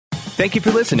Thank you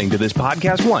for listening to this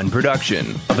Podcast One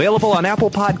production. Available on Apple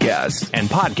Podcasts and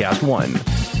Podcast One.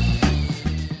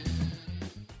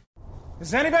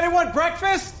 Does anybody want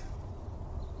breakfast?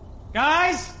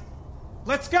 Guys,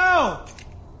 let's go.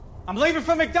 I'm leaving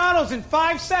for McDonald's in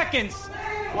 5 seconds.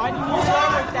 Why do you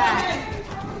start with that?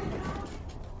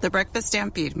 The Breakfast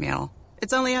Stampede Meal.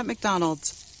 It's only at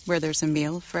McDonald's, where there's a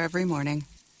meal for every morning.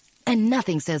 And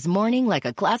nothing says morning like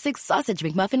a classic sausage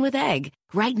McMuffin with egg.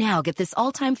 Right now, get this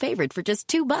all-time favorite for just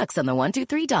 $2 on the $1,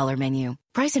 $2, $3 menu.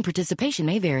 Price and participation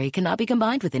may vary. Cannot be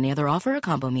combined with any other offer or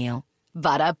combo meal.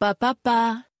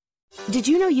 Ba-da-ba-ba-ba. Did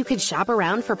you know you could shop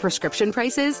around for prescription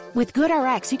prices? With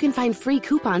GoodRx, you can find free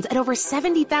coupons at over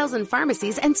 70,000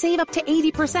 pharmacies and save up to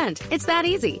 80%. It's that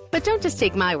easy. But don't just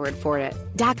take my word for it.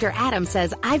 Dr. Adam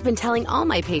says, I've been telling all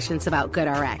my patients about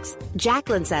GoodRx.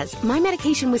 Jacqueline says, my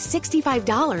medication was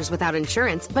 $65 without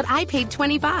insurance, but I paid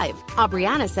 $25.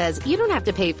 Aubriana says, you don't have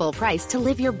to pay full price to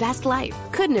live your best life.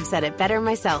 Couldn't have said it better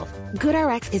myself.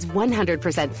 GoodRx is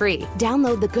 100% free.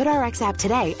 Download the GoodRx app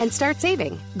today and start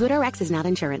saving. GoodRx is not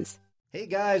insurance. Hey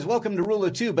guys, welcome to Rule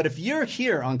of Two. But if you're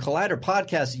here on Collider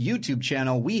Podcast YouTube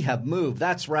channel, we have moved.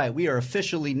 That's right. We are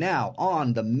officially now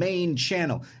on the main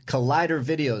channel, Collider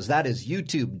Videos. That is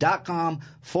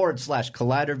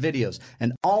youtube.com/Collider Videos.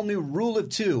 An all new Rule of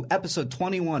Two, episode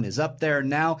 21 is up there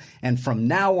now. And from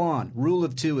now on, Rule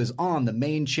of Two is on the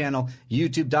main channel,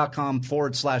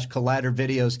 youtube.com/Collider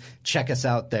Videos. Check us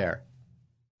out there.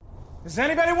 Does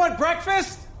anybody want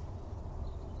breakfast?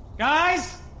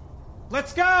 Guys,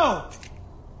 let's go.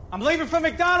 I'm leaving for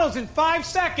McDonald's in 5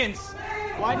 seconds.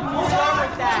 Why do you start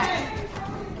with that?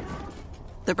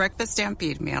 The Breakfast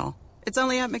Stampede Meal. It's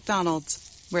only at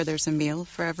McDonald's, where there's a meal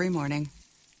for every morning.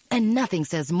 And nothing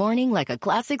says morning like a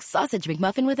classic sausage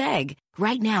McMuffin with egg.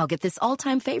 Right now, get this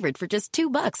all-time favorite for just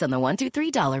 $2 on the $1, $2,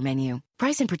 $3 menu.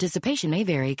 Price and participation may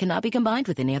vary. Cannot be combined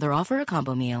with any other offer or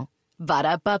combo meal.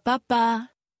 Ba-da-ba-ba-ba.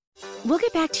 We'll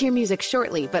get back to your music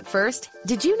shortly, but first,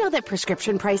 did you know that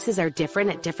prescription prices are different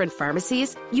at different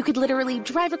pharmacies? You could literally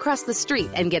drive across the street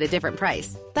and get a different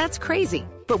price. That's crazy.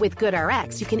 But with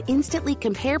GoodRx, you can instantly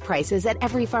compare prices at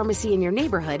every pharmacy in your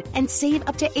neighborhood and save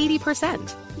up to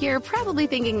 80%. You're probably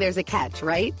thinking there's a catch,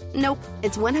 right? Nope.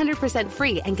 It's 100%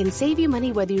 free and can save you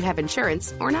money whether you have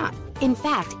insurance or not. In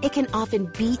fact, it can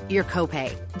often beat your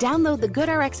copay. Download the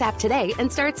GoodRx app today and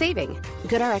start saving.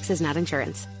 GoodRx is not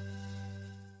insurance.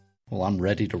 Well, I'm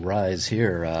ready to rise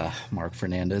here, Mark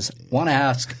Fernandez. Want to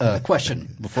ask a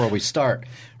question before we start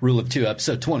Rule of Two,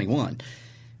 episode 21.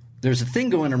 There's a thing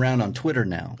going around on Twitter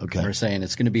now. Okay. They're saying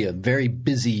it's going to be a very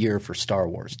busy year for Star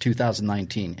Wars,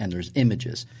 2019, and there's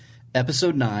images.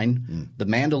 Episode 9, The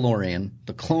Mandalorian,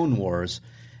 The Clone Wars,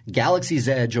 Galaxy's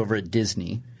Edge over at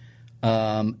Disney,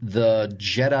 the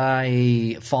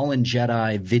Fallen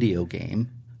Jedi video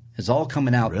game. Is all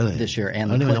coming out this year.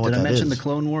 And did I mention the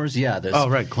Clone Wars? Yeah. Oh,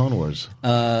 right, Clone Wars.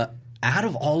 Out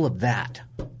of all of that,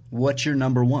 what's your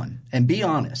number one? And be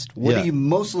honest. What are you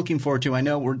most looking forward to? I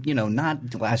know we're,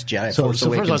 not Last Jedi, Force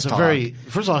Awakens first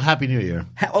of all, Happy New Year.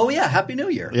 Happy New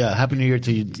Year. Yeah, Happy New Year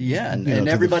to you. Yeah, and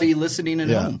everybody listening at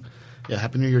home. Yeah,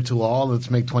 Happy New Year to all. Let's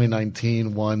make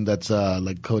 2019 one that's,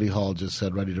 like Cody Hall just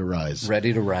said, ready to rise.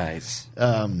 Ready to rise.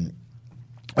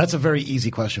 That's a very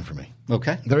easy question for me.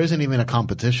 Okay. There isn't even a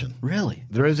competition. Really?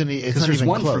 There isn't. It's not there's even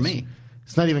one close. for me.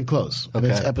 It's not even close. Okay. And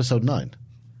it's episode 9.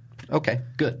 Okay,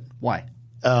 good. Why?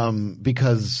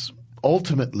 Because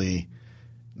ultimately,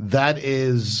 that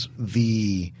is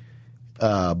the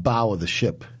bow of the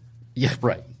ship. Yeah,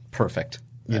 right. Perfect.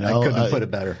 I couldn't put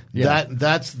it better. Yeah.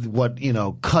 That's what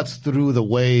cuts through the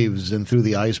waves and through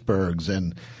the icebergs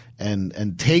and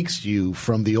takes you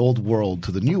from the old world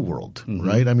to the new world,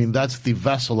 right? I mean, that's the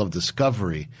vessel of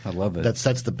discovery. I love it. That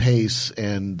sets the pace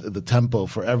and the tempo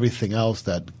for everything else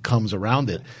that comes around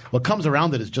it. What comes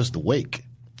around it is just the wake.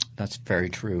 That's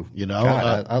very true.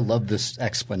 God, I love this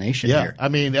explanation here. I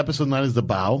mean, episode 9 is the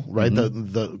bow, right?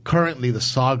 The currently the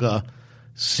saga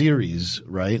series,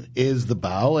 right, is the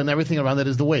bow, and everything around it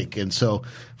is the wake. And so,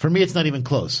 for me, it's not even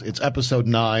close. It's episode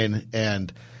 9,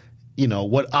 and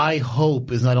what I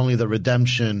hope is not only the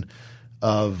redemption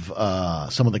of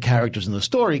some of the characters in the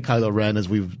story, Kylo Ren, as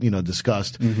we've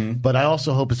discussed, but I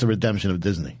also hope it's the redemption of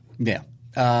Disney. Yeah,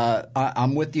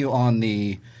 I'm with you on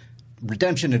the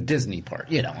redemption of Disney part.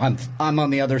 I'm on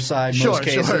the other side. Most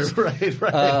cases. Sure,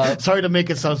 right. Sorry to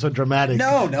make it sound so dramatic.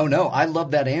 No. I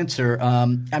love that answer.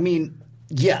 I mean,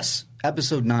 yes,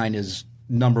 episode 9 is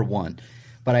number 1.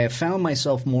 But I have found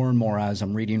myself more and more as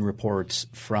I'm reading reports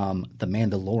from The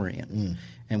Mandalorian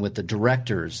and with the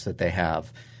directors that they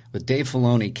have, with Dave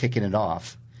Filoni kicking it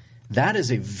off, That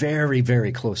is a very,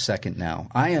 very close second now.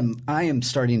 I am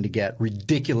starting to get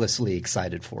ridiculously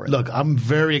excited for it. Look, I'm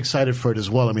very excited for it as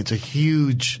well. I mean, it's a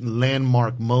huge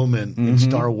landmark moment in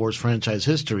Star Wars franchise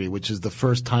history, which is the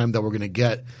first time that we're going to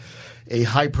get a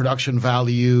high production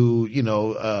value,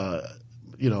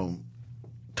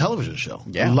 television show,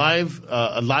 Yeah.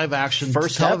 a live action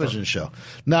First television ever. show.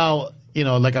 Now,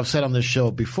 like I've said on this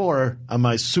show before, am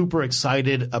I super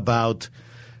excited about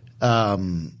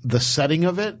the setting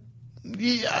of it?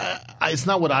 Yeah, it's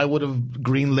not what I would have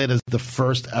greenlit as the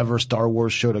first ever Star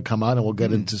Wars show to come out, and we'll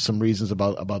get into some reasons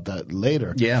about that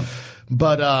later. Yeah.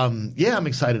 But I'm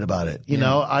excited about it.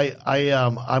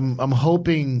 I'm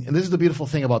hoping, and this is the beautiful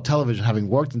thing about television, having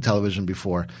worked in television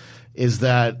before, is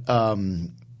that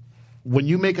when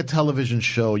you make a television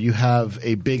show, you have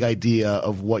a big idea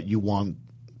of what you want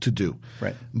to do.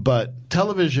 Right. But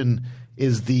television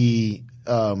is the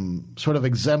sort of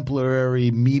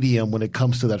exemplary medium when it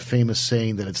comes to that famous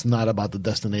saying that it's not about the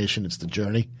destination, it's the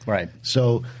journey. Right.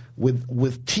 So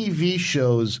with TV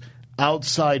shows,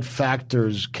 outside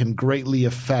factors can greatly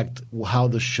affect how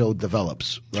the show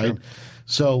develops, right? Sure.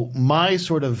 So my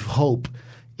sort of hope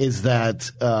is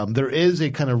that there is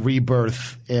a kind of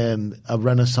rebirth and a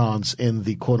renaissance in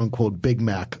the quote-unquote Big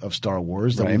Mac of Star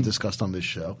Wars that we've discussed on this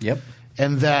show. Yep.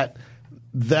 And that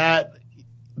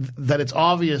it's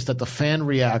obvious that the fan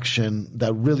reaction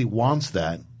that really wants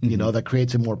that, that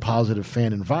creates a more positive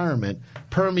fan environment,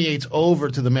 permeates over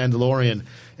to The Mandalorian,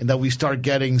 and that we start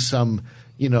getting some,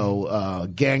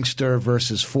 gangster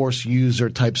versus Force user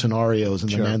type scenarios in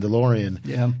The Mandalorian.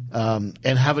 Yeah.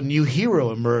 And have a new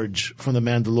hero emerge from The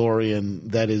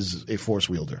Mandalorian that is a Force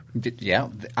wielder. Yeah.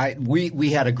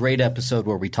 We had a great episode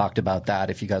where we talked about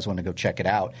that, if you guys want to go check it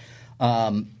out.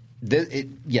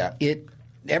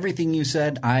 Everything you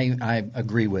said, I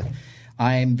agree with.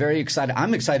 I'm very excited.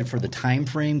 I'm excited for the time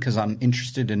frame because I'm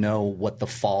interested to know what the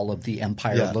fall of the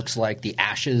Empire looks like. The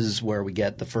ashes, where we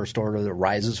get the First Order that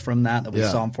rises from that we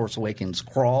saw in Force Awakens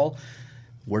crawl.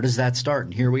 Where does that start?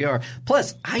 And here we are.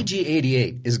 Plus,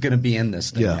 IG-88 is going to be in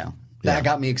this thing now. That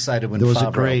got me excited when there was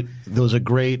Favreau. There was a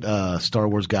great Star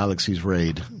Wars Galaxies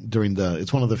raid during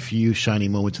it's one of the few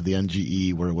shining moments of the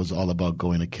NGE where it was all about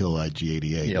going to kill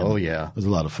IG-88. Oh yeah, it was a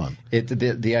lot of fun.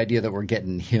 The idea that we're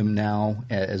getting him now,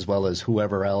 as well as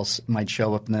whoever else might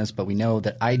show up in this, but we know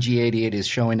that IG-88 is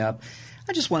showing up.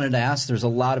 I just wanted to ask, there's a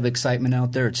lot of excitement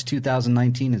out there. It's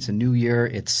 2019. It's a new year.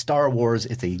 It's Star Wars.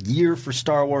 It's a year for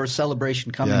Star Wars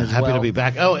celebration coming as well. Happy to be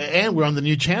back. Oh, and we're on the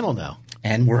new channel now.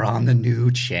 And we're on the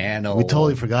new channel. We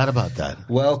totally forgot about that.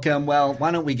 Welcome. Well, why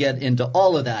don't we get into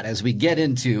all of that as we get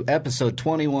into episode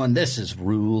 21. This is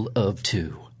Rule of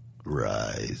Two.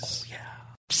 Rise. Oh, yeah.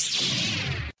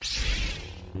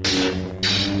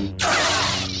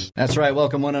 That's right.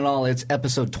 Welcome, one and all. It's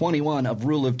episode 21 of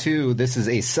Rule of Two. This is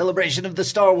a celebration of the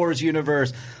Star Wars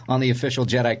universe on the official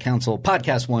Jedi Council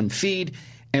Podcast One feed,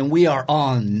 and we are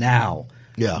on now.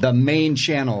 Yeah. The main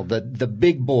channel, the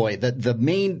big boy, the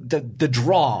main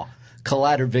draw.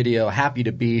 Collider Video. Happy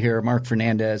to be here. Mark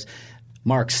Fernandez,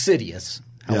 Mark Sidious.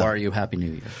 How are you? Happy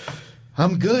New Year.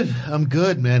 I'm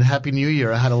good, man. Happy New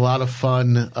Year. I had a lot of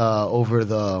fun over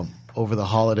the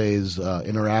holidays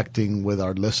interacting with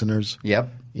our listeners. Yep.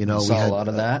 We saw had a lot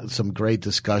of that. Some great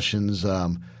discussions.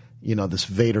 This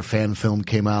Vader fan film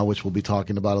came out, which we'll be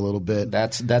talking about a little bit.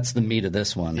 That's the meat of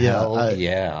this one. Yeah.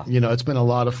 It's been a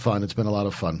lot of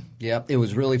fun. Yeah, it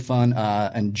was really fun.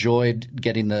 Enjoyed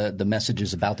getting the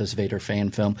messages about this Vader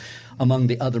fan film. Among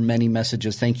the other many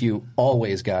messages, thank you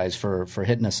always, guys, for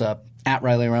hitting us up. At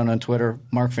Riley Around on Twitter,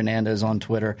 Mark Fernandez on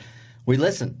Twitter. We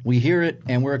listen, we hear it,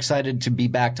 and we're excited to be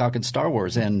back talking Star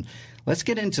Wars. And let's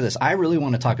get into this. I really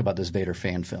want to talk about this Vader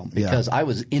fan film because I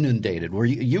was inundated. Where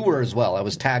you were as well. I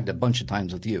was tagged a bunch of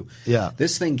times with you. Yeah.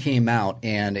 This thing came out,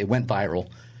 and it went viral.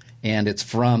 And it's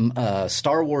from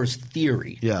Star Wars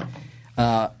Theory. Yeah.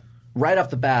 Right off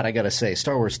the bat, I got to say,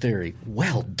 Star Wars Theory,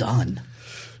 well done.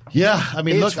 Yeah, I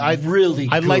mean, It's look, I'd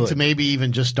like to maybe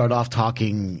even just start off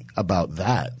talking about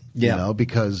that,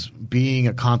 because being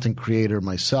a content creator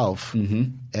myself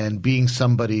and being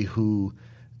somebody who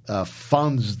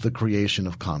funds the creation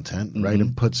of content, right,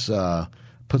 and puts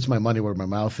my money where my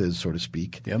mouth is, so to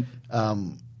speak. Yep.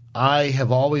 I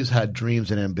have always had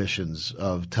dreams and ambitions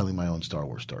of telling my own Star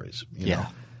Wars stories. You know?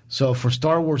 So for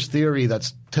Star Wars Theory,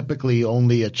 that's typically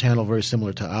only a channel very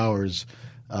similar to ours.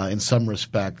 In some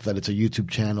respect, that it's a YouTube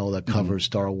channel that covers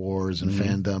Star Wars and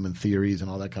fandom and theories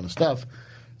and all that kind of stuff.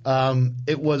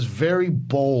 It was very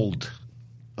bold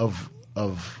of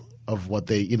what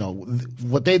they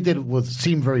did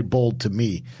seemed very bold to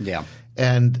me. Yeah.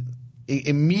 And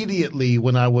immediately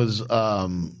when I was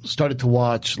started to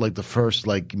watch like the first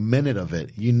like minute of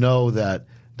it, you know that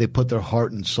they put their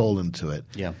heart and soul into it,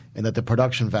 and that the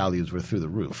production values were through the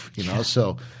roof. You know,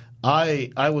 so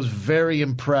I was very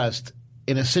impressed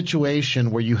in a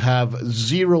situation where you have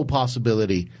zero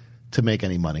possibility to make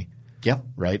any money. Yeah,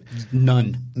 right.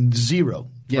 None. Zero.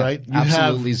 Yeah, right. You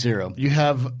absolutely have, zero. You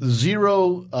have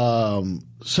zero.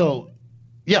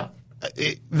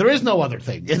 There is no other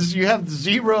thing. You have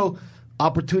zero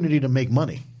opportunity to make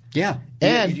money. Yeah,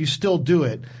 and you still do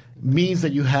it means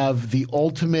that you have the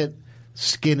ultimate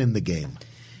skin in the game.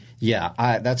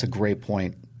 Yeah, that's a great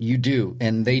point. You do,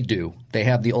 and they do. They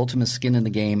have the ultimate skin in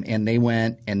the game, and they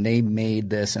went and they made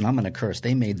this, and I'm going to curse,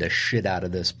 they made the shit out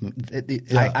of this.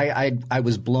 I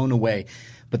was blown away.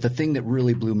 But the thing that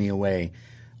really blew me away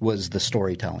was the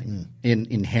storytelling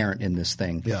inherent in this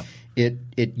thing. Yeah.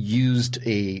 It used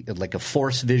a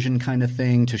force vision kind of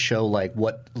thing to show like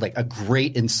a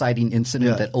great inciting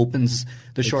incident that opens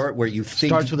the short where you think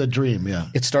starts with a dream. Yeah,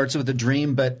 it starts with a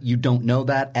dream, but you don't know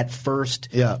that at first.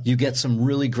 Yeah, you get some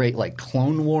really great like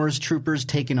Clone Wars troopers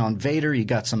taking on Vader. You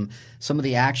got some of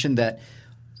the action that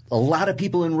a lot of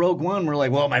people in Rogue One were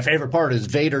like, well, my favorite part is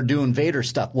Vader doing Vader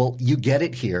stuff. Well, you get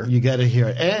it here. You get it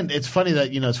here, and it's funny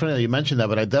that you mentioned that,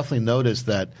 but I definitely noticed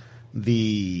that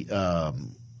the.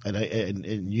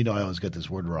 And you know I always get this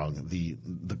word wrong. The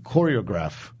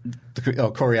choreograph.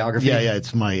 Choreography. Yeah.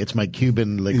 It's my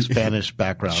Cuban like Spanish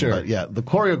background. Sure. But yeah, the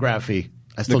choreography.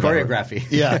 The choreography.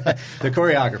 Yeah. The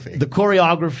choreography. The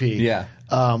choreography. Yeah.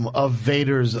 Of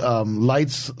Vader's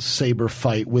lightsaber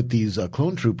fight with these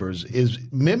clone troopers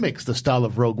mimics the style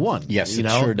of Rogue One. Yes, it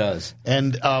sure does.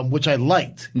 And which I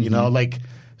liked. You know, like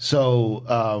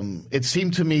so. It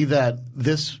seemed to me that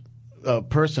this.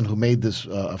 Person who made this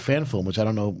fan film, which I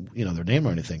don't know, their name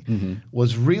or anything,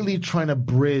 was really trying to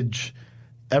bridge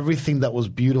everything that was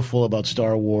beautiful about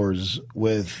Star Wars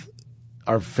with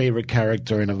our favorite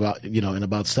character in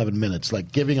about 7 minutes,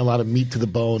 like giving a lot of meat to the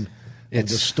bone. And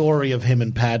the story of him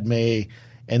and Padme,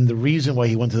 and the reason why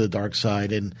he went to the dark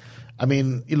side. And I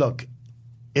mean, look,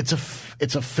 it's a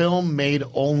film made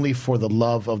only for the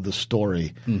love of the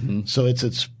story. So it's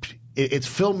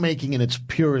filmmaking in its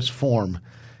purest form.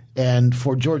 And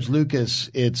for George Lucas,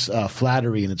 it's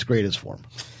flattery in its greatest form.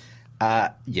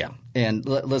 Yeah. And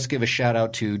let's give a shout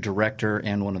out to director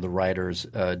and one of the writers,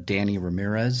 Danny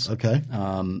Ramirez. Okay.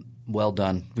 Well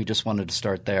done. We just wanted to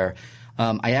start there.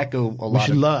 I echo a lot.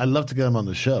 I'd love to get him on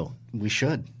the show. We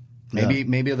should. Maybe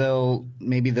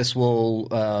this will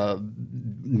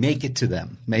make it to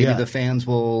them. Maybe the fans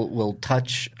will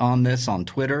touch on this on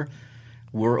Twitter.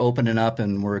 We're opening up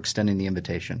and we're extending the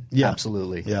invitation. Yeah.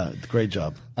 Absolutely. Yeah, great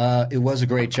job. It was a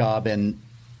great job, and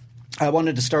I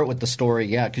wanted to start with the story,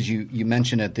 because you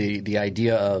mentioned it, the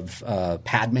idea of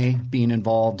Padme being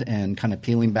involved and kind of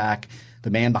peeling back the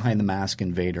man behind the mask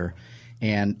and Vader.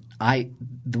 And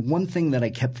the one thing that I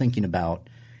kept thinking about,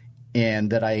 and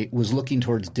that I was looking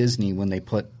towards Disney when they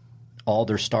put all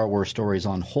their Star Wars stories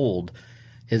on hold,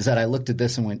 is that I looked at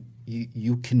this and went,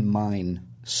 you can mine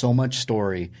so much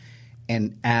story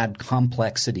and add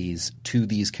complexities to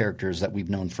these characters that we've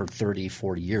known for 30,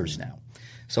 40 years now.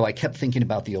 So I kept thinking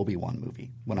about the Obi-Wan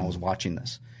movie when I was watching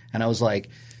this. And I was like,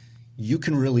 you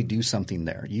can really do something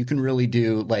there. You can really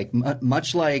do, like,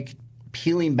 much like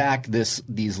peeling back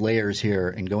these layers here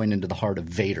and going into the heart of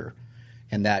Vader,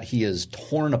 and that he is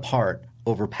torn apart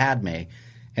over Padme.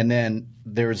 And then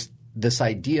there's this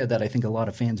idea that I think a lot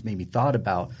of fans maybe thought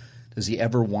about. Does he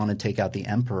ever want to take out the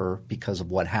Emperor because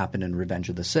of what happened in Revenge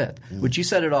of the Sith? Which you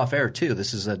said it off air too.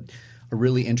 This is a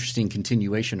really interesting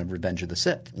continuation of Revenge of the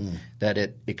Sith, that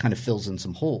it kind of fills in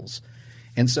some holes.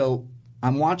 And so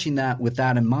I'm watching that with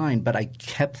that in mind, but I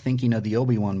kept thinking of the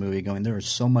Obi-Wan movie going, there is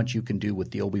so much you can do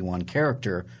with the Obi-Wan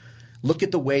character. Look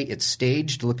at the way it's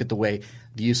staged. Look at the way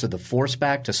the use of the Force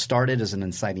back to start it as an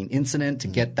inciting incident, to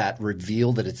get that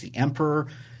reveal that it's the Emperor,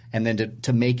 and then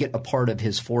to make it a part of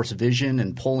his Force vision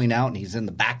and pulling out, and he's in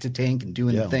the back to tank and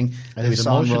doing the thing and that we his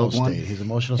saw in emotional Rogue One. state. His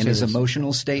emotional and state. His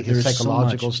emotional state. His There's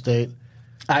psychological so much. state.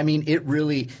 I mean, it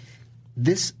really –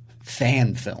 this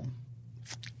fan film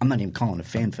 – I'm not even calling it a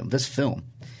fan film. This film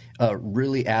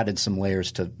really added some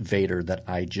layers to Vader that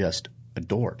I just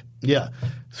adored. Yeah.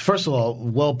 First of all,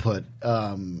 well put.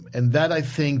 And that, I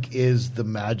think, is the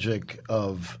magic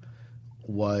of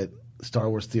what – Star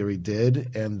Wars Theory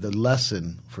did, and the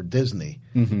lesson for Disney,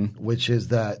 which is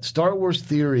that Star Wars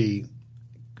Theory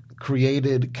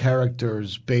created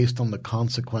characters based on the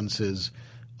consequences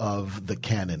of the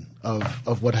canon,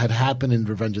 of what had happened in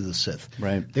Revenge of the Sith.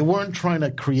 Right. They weren't trying to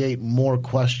create more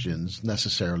questions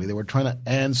necessarily. They were trying to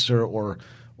answer or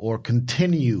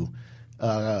continue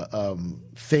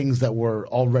things that were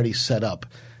already set up.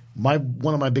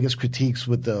 One of my biggest critiques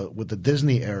with the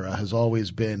Disney era has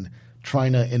always been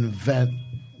trying to invent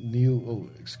new. Oh,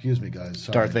 excuse me, guys.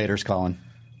 Sorry. Darth Vader's calling.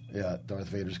 Yeah, Darth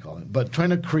Vader's calling. But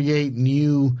trying to create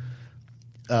new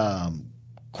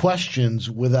questions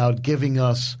without giving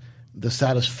us the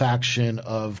satisfaction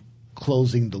of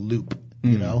closing the loop.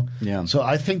 You know? Yeah. So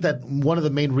I think that one of the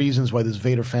main reasons why this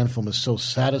Vader fan film is so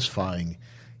satisfying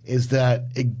is that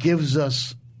it gives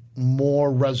us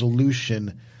more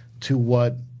resolution to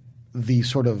what the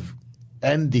sort of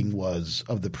ending was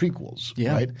of the prequels,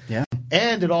 right? Yeah.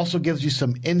 And it also gives you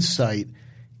some insight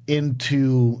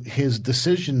into his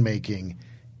decision-making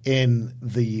in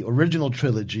the original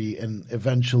trilogy and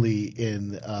eventually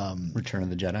in Return of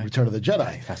the Jedi. Return of the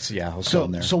Jedi. I was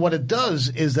going there. So what it does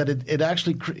is that it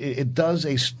actually it does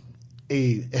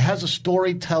it has a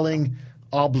storytelling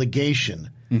obligation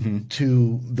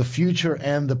to the future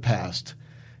and the past,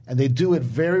 and they do it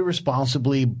very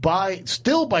responsibly by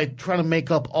trying to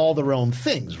make up all their own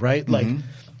things, right? Like,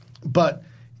 but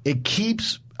it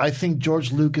keeps, I think,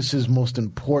 George Lucas's most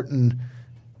important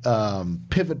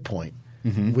pivot point,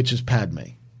 which is Padme.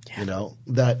 Yeah. You know,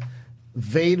 that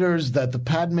the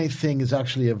Padme thing is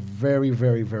actually a very,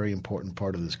 very, very important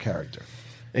part of this character.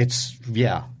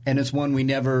 And it's one we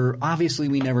never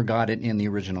got it in the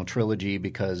original trilogy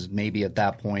because maybe at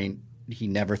that point he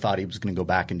never thought he was going to go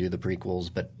back and do the prequels,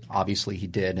 but obviously he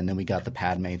did, and then we got the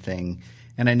Padme thing.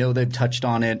 And I know they've touched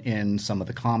on it in some of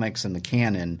the comics and the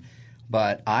canon,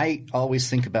 but I always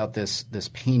think about this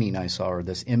painting I saw, or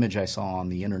this image I saw on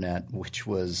the internet, which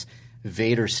was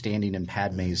Vader standing in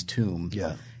Padme's tomb.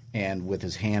 Yeah. And with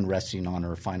his hand resting on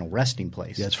her final resting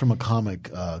place. Yeah, it's from a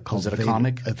comic called Was it a Vader.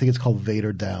 comic? I think it's called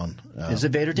Vader Down. Is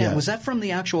it Vader Down? Yeah. Was that from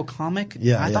the actual comic?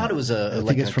 Yeah, I thought it was I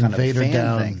think it's from kind of Vader fan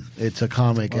Down. thing. It's a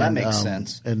comic. Well, that makes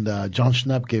sense. And John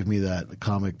Schnepp gave me that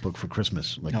comic book for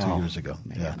Christmas 2 years ago.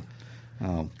 Man. Yeah.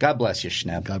 Oh, God bless you,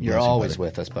 Schnepp. God bless You're you, always buddy.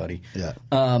 with us, buddy. Yeah.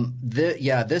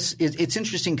 It's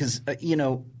interesting because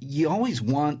you always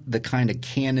want the kind of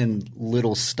canon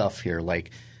little stuff here,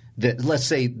 like let's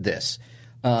say this.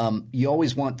 You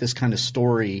always want this kind of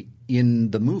story in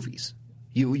the movies.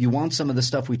 You want some of the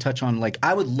stuff we touch on. Like,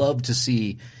 I would love to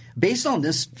see, based on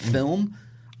this film,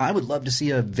 I would love to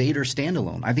see a Vader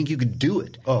standalone. I think you could do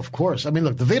it. Oh, of course. I mean,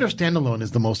 look, the Vader standalone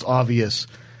is the most obvious,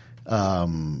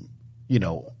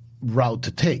 route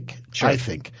to take, Sure. I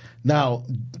think. Now,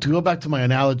 to go back to my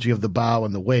analogy of the bow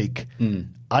and the wake,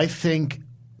 I think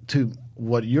to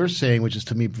what you're saying, which is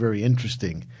to me very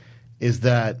interesting, is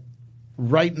that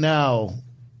right now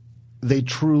they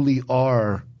truly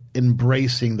are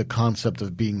embracing the concept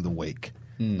of being the wake,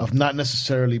 of not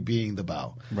necessarily being the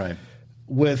bow. Right.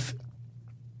 With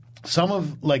some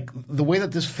of, like, the way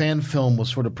that this fan film was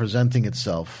sort of presenting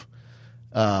itself,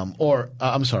 more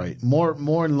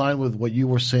in line with what you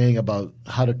were saying about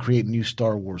how to create new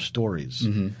Star Wars stories.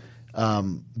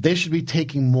 They should be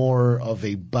taking more of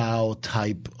a bow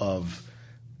type of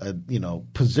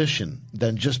position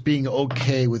than just being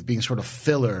okay with being sort of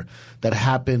filler that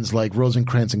happens like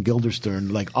Rosencrantz and Guildenstern,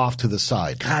 like off to the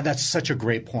side. God, that's such a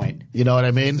great point. You know what I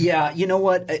mean? Yeah, you know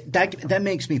what? That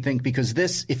makes me think, because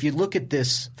if you look at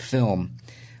this film,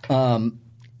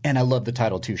 and I love the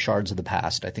title too, Shards of the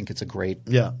Past. I think it's a great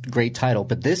title.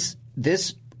 But this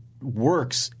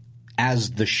works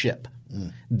as the ship.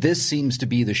 This seems to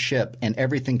be the ship, and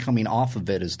everything coming off of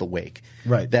it is the wake.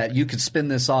 Right. That you could spin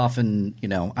this off, and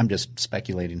I'm just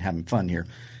speculating, having fun here.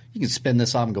 You can spin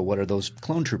this off and go, what are those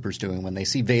clone troopers doing when they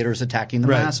see Vader's attacking the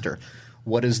Master?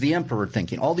 What is the Emperor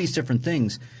thinking? All these different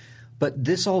things. But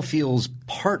this all feels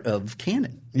part of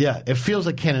canon. Yeah, it feels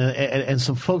like canon. And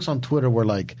some folks on Twitter were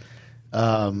like,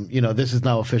 this is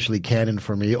now officially canon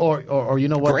for me. Or you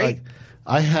know what? Great. Like,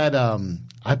 I had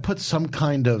I put some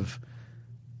kind of,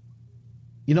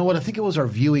 you know what? I think it was our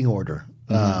viewing order,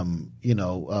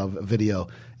 video,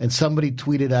 and somebody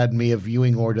tweeted at me a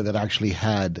viewing order that actually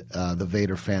had the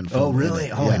Vader fan film. Oh, really?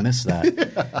 in it. Oh, Yeah. I missed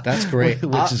that. That's great.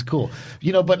 Which is cool.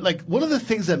 But like one of the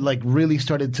things that like really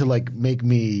started to like make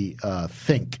me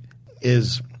think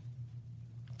is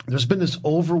there's been this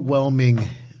overwhelming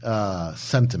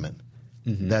sentiment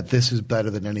that this is better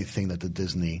than anything that the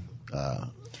Disney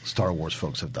Star Wars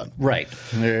folks have done. Right.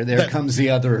 There comes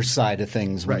the other side of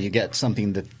things when you get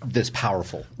something this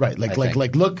powerful. Right. Like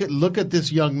look at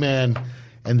this young man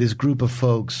and this group of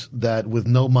folks that with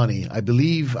no money, I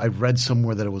believe I've read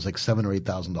somewhere that it was like $7,000 or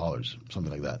 $8,000,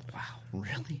 something like that. Wow.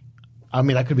 Really? I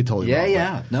mean, I could be totally wrong.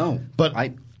 Yeah. No. But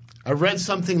I read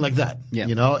something like that. Yeah.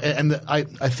 You know, and I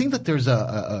think that there's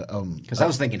because I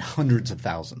was thinking hundreds of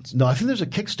thousands. No, I think there's a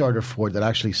Kickstarter for it that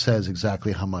actually says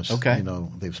exactly how much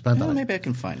they've spent on it. Maybe I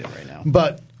can find it right now.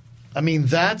 But I mean,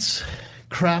 that's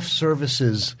craft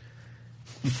services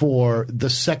for the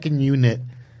second unit.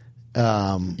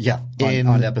 On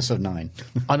episode 9.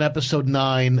 On episode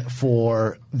 9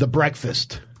 for the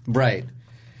breakfast. Right.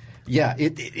 Yeah.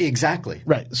 Exactly.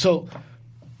 Right. So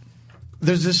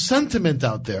there's this sentiment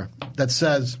out there that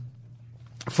says,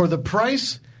 for the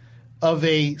price of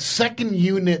a second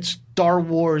unit Star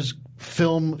Wars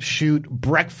film shoot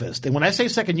breakfast, and when I say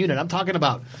second unit, I'm talking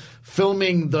about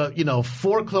filming the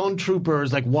 4 clone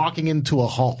troopers like walking into a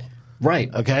hall.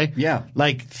 Right. Okay? Yeah.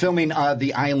 Like filming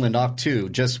the island off 2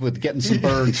 just with getting some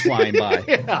birds flying by.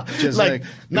 Yeah. Just like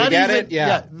not even, it?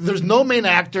 Yeah. There's no main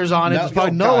actors on it. There's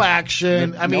probably no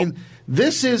action. I mean,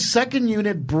 this is second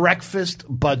unit breakfast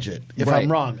budget. If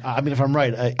I'm wrong. I mean, if I'm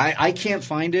right. I can't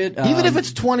find it. Even if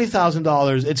it's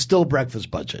 $20,000, it's still breakfast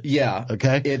budget. Yeah.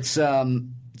 Okay? It's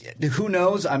who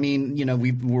knows? I mean,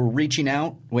 we're reaching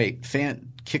out. Wait,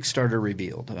 Kickstarter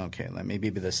revealed. Okay, maybe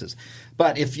this is.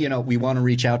 But if we want to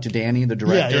reach out to Danny, the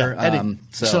director.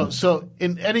 So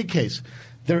in any case,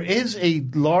 there is a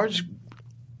large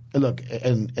look,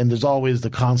 and there's always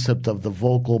the concept of the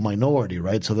vocal minority,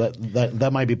 right? So that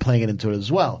might be playing it into it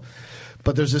as well.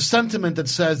 But there's a sentiment that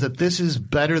says that this is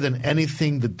better than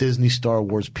anything the Disney Star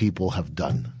Wars people have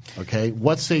done. Okay,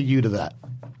 what say you to that?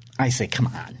 I say, come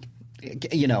on.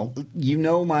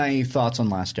 My thoughts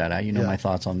on Last Jedi. My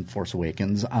thoughts on Force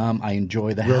Awakens. I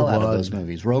enjoy the hell out of those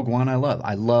movies. Rogue One, I love.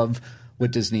 I love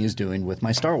what Disney is doing with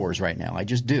my Star Wars right now. I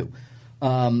just do.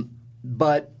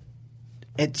 But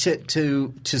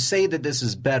to say that this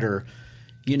is better,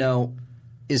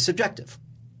 is subjective.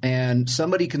 And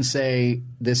somebody can say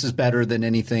this is better than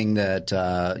anything that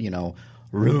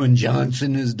Ruin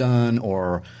Johnson has done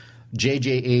or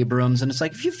J.J. Abrams, and it's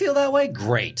like, if you feel that way,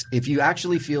 great. If you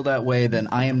actually feel that way, then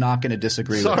I am not going to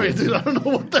disagree with you. Sorry, dude, I don't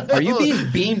know what the hell. Are you being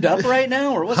beamed up right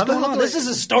now, or what's going on? This is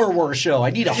a Star Wars show. I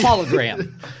need a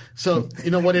hologram. So,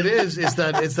 what it is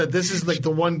that this is like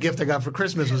the one gift I got for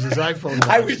Christmas was this iPhone watch.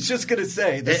 I was just going to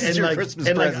say, this is your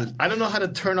Christmas present. I don't know how to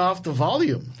turn off the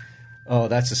volume. Oh,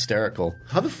 that's hysterical.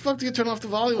 How the fuck do you turn off the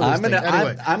volume? I'm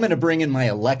gonna bring in my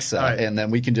Alexa, and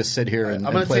then we can just sit here and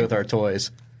play with our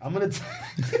toys. I'm going to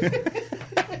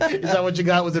Is that what you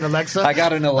got with an Alexa? I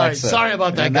got an Alexa. Right, sorry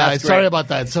about that, guys. Sorry about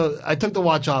that. So I took the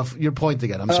watch off. Your point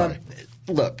again. I'm sorry.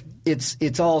 Look,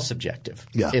 it's all subjective.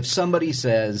 Yeah. If somebody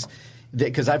says –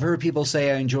 because I've heard people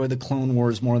say I enjoy the Clone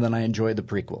Wars more than I enjoy the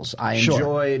prequels. I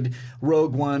enjoyed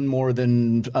Rogue One more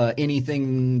than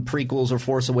anything prequels or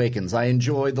Force Awakens. I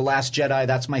enjoyed The Last Jedi.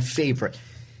 That's my favorite.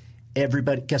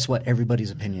 Guess what? Everybody's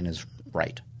opinion is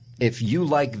right. If you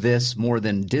like this more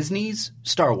than Disney's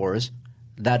Star Wars,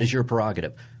 that is your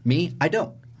prerogative. Me, I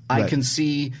don't. I can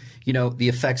see, the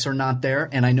effects are not there.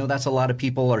 And I know that's a lot of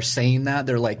people are saying that.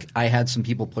 They're like, I had some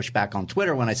people push back on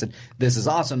Twitter when I said, this is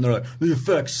awesome. They're like, the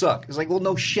effects suck. It's like, well,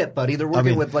 no shit, buddy. They're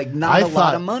working with not a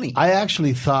lot of money. I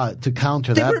actually thought, to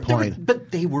counter that point.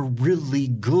 But they were really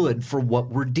good for what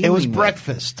we're dealing with. It was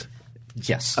breakfast.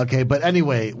 Yes. Okay, but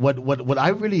anyway, what I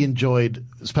really enjoyed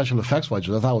special effects wise,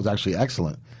 which I thought was actually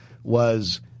excellent,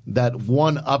 was that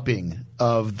one-upping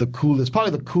of the coolest,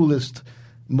 probably the coolest,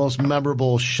 most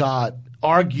memorable shot,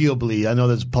 arguably, I know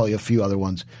there's probably a few other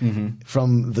ones,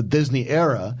 from the Disney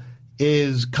era,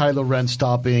 is Kylo Ren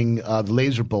stopping the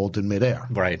laser bolt in midair.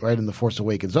 Right in the Force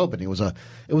Awakens opening.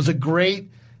 It was a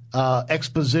great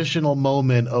expositional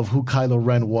moment of who Kylo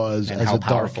Ren was and as how a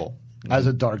powerful. As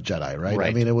a dark Jedi, right?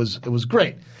 I mean, it was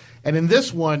great. And in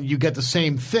this one, you get the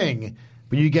same thing,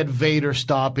 but you get Vader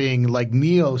stopping, like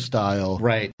Neo style,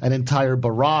 an entire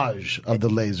barrage of the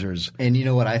lasers. And you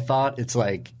know what I thought? It's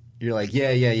like, you're like,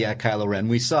 yeah, Kylo Ren,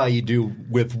 we saw you do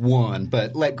with one,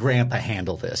 but let Grandpa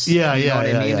handle this. You know what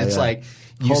I mean? It's like,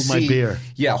 hold my beer.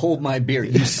 Yeah, hold my beer.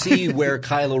 You see where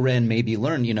Kylo Ren maybe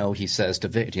learned. He says to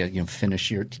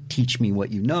Vader, teach me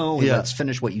what you know, and let's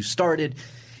finish what you started.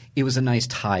 It was a nice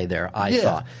tie there, I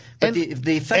thought. But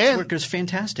the effects work is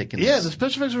fantastic in this. Yeah, the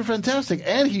special effects were fantastic.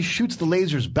 And he shoots the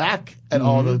lasers back at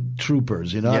all the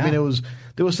troopers, I mean,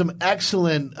 there was some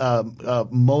excellent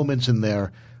moments in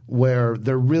there where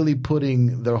they're really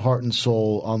putting their heart and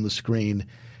soul on the screen.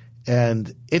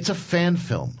 And it's a fan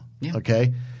film,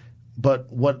 okay?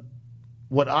 But what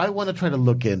I want to try to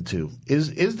look into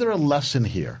is there a lesson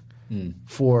here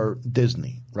for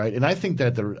Disney? Right, and I think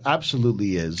that there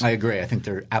absolutely is. I agree. I think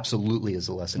there absolutely is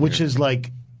a lesson which here. Is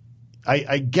like,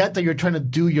 I get that you're trying to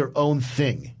do your own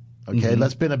thing. Okay,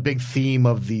 that's been a big theme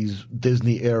of these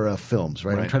Disney era films,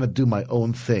 right? I'm trying to do my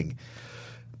own thing.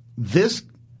 This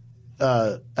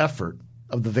effort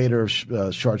of the Vader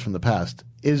shards from the past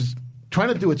is trying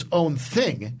to do its own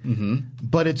thing,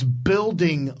 but it's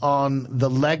building on the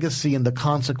legacy and the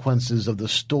consequences of the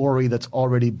story that's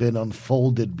already been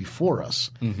unfolded before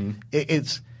us.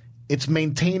 It's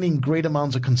maintaining great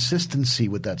amounts of consistency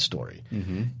with that story.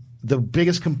 The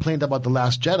biggest complaint about The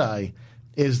Last Jedi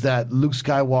is that Luke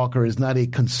Skywalker is not a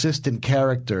consistent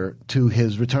character to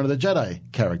his Return of the Jedi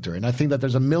character. And I think that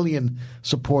there's a million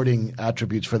supporting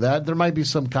attributes for that. There might be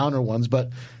some counter ones, but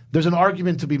there's an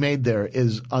argument to be made there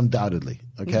is undoubtedly,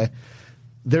 okay?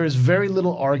 There is very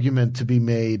little argument to be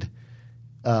made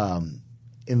in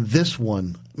this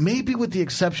one, maybe with the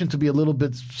exception, to be a little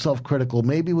bit self-critical,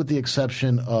 maybe with the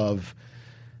exception of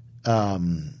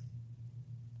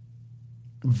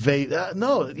Vader.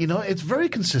 No, it's very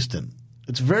consistent.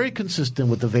 It's very consistent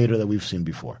with the Vader that we've seen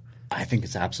before. I think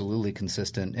it's absolutely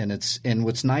consistent, and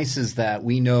what's nice is that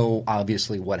we know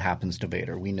obviously what happens to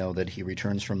Vader. We know that he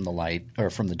returns from the light or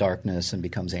from the darkness and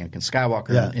becomes Anakin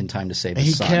Skywalker in time to save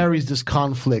his son. He carries this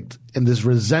conflict and this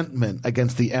resentment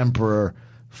against the Emperor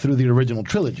through the original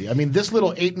trilogy. I mean, this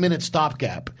little 8-minute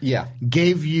stopgap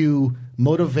gave you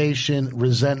motivation,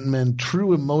 resentment,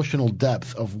 true emotional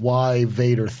depth of why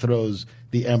Vader throws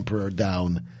the Emperor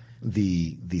down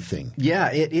the thing.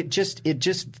 Yeah, it just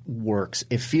works.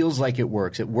 It feels like it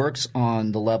works. It works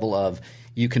on the level of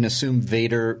you can assume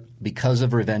Vader, because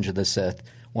of Revenge of the Sith,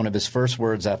 one of his first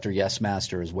words after Yes,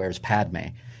 Master is "Where's Padme?"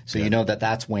 So you know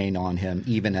that's weighing on him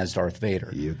even as Darth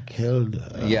Vader. You killed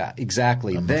her. Yeah,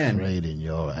 exactly. I'm afraid in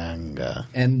your anger.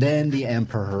 And then the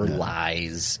Emperor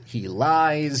lies. He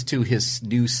lies to his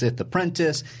new Sith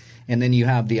apprentice. And then you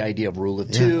have the idea of rule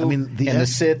of two. I mean, the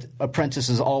Sith apprentice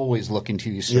is always looking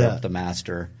to usurp the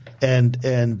master. And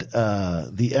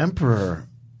the Emperor,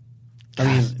 I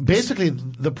mean, basically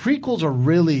the prequels are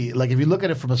really, like if you look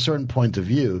at it from a certain point of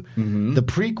view, the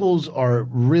prequels are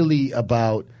really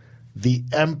about the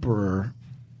Emperor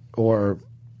or,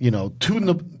 two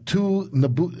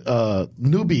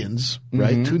Nubians,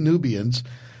 right? Two Nubians,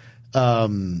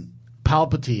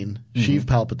 Palpatine, Sheev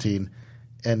Palpatine,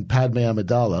 and Padme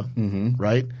Amidala,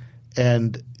 right?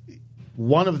 And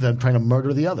one of them trying to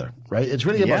murder the other, right? It's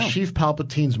really about Sheev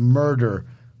Palpatine's murder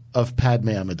of Padme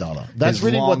Amidala. That's his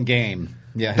really long game.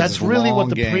 Yeah, that's really what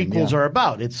the prequels are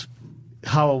about. It's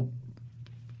how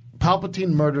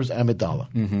Palpatine murders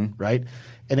Amidala, right?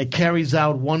 And it carries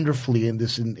out wonderfully in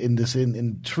this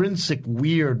intrinsic,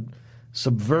 weird,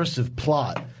 subversive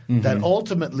plot that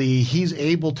ultimately he's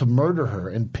able to murder her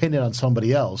and pin it on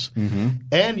somebody else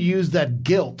and use that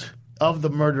guilt of the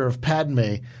murder of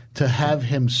Padme to have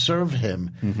him serve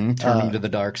him. Turn him to the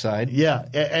dark side. Yeah,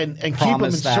 and keep him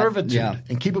in servitude. Yeah.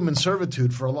 And keep him in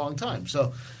servitude for a long time.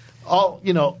 So,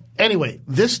 anyway,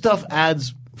 this stuff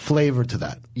adds flavor to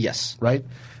that. Yes. Right?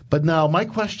 But now my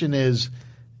question is,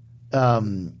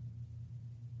 what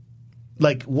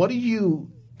do you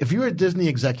 – if you're a Disney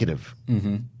executive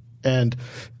and –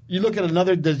 you look at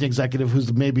another Disney executive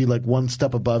who's maybe like one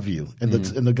step above you, and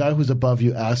the guy who's above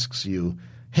you asks you,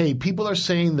 hey, people are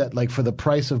saying that like for the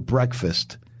price of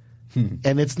breakfast,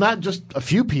 and it's not just a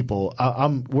few people.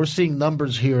 We're seeing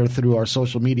numbers here through our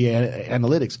social media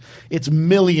analytics. It's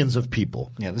millions of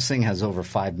people. Yeah, this thing has over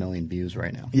 5 million views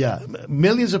right now. Yeah,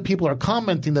 millions of people are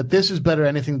commenting that this is better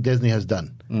than anything Disney has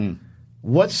done.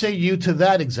 What say you to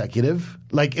that, executive?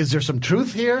 Like, is there some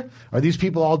truth here? Are these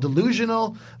people all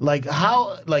delusional? Like,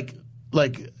 how? You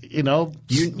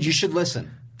should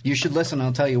listen. You should listen.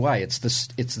 I'll tell you why. It's the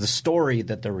story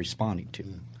that they're responding to.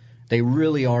 They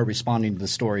really are responding to the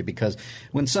story because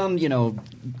when some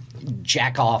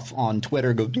jack off on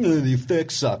Twitter goes, the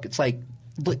effects suck. It's like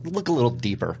look a little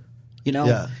deeper.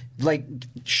 Like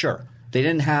sure they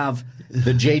didn't have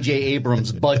the J.J.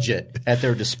 Abrams budget at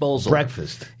their disposal.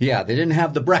 Breakfast. Yeah, they didn't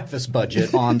have the breakfast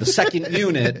budget on the second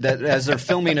unit that as they're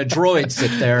filming a droid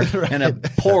sit there and a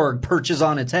porg perches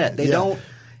on its head. They don't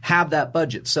have that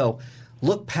budget. So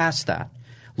look past that.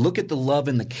 Look at the love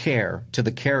and the care to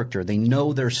the character. They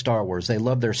know their Star Wars. They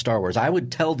love their Star Wars. I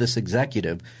would tell this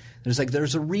executive,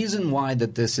 there's a reason why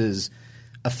that this is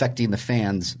affecting the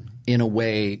fans in a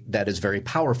way that is very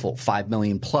powerful, 5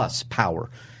 million plus power.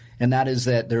 And that is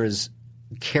that there is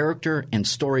character and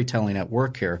storytelling at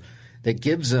work here that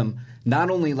gives them not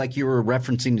only, like you were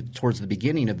referencing towards the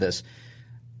beginning of this,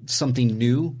 something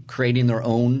new, creating their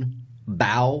own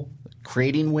bow,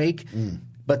 creating wake,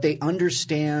 but they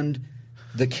understand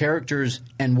the characters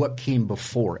and what came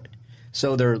before it.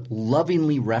 So they're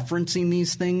lovingly referencing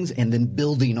these things and then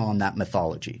building on that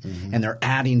mythology. And they're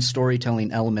adding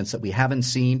storytelling elements that we haven't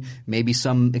seen, maybe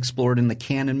some explored in the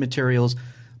canon materials,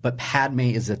 but Padme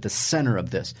is at the center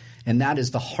of this. And that is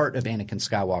the heart of Anakin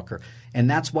Skywalker. And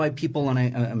that's why people, and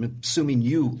I'm assuming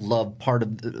you love part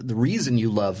of the reason you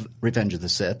love Revenge of the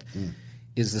Sith,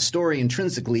 is the story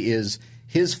intrinsically is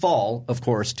his fall, of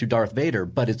course, to Darth Vader,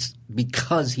 but it's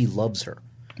because he loves her.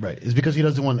 Right. It's because he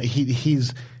doesn't want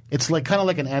he's it's like kind of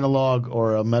like an analog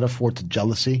or a metaphor to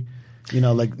jealousy. You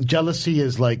know, like jealousy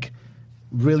is like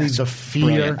really the fear.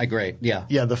 Brilliant. I agree. Yeah.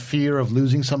 Yeah, the fear of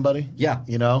losing somebody. Yeah.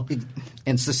 You know? And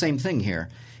it's the same thing here.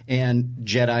 And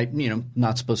Jedi, you know,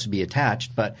 not supposed to be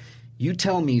attached, but you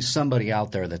tell me somebody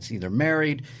out there that's either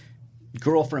married,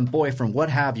 girlfriend, boyfriend, what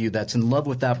have you, that's in love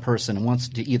with that person and wants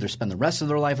to either spend the rest of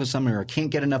their life with somebody or can't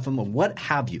get enough of them, what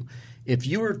have you. If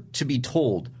you were to be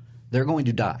told they're going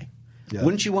to die,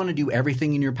 wouldn't you want to do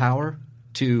everything in your power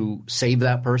to save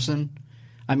that person?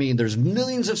 I mean, there's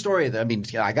millions of stories. I mean,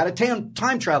 I got a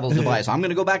time travel device. I'm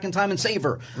going to go back in time and save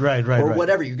her. Right. Or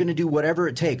whatever. You're going to do whatever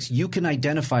it takes. You can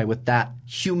identify with that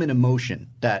human emotion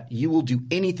that you will do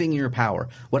anything in your power.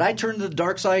 Would I turn to the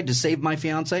dark side to save my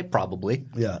fiance? Probably.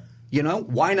 Yeah. You know,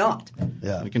 why not?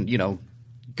 Yeah. We can, you know,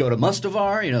 go to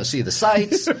Mustafar, you know, see the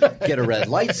sights, get a red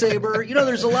lightsaber. You know,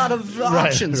 there's a lot of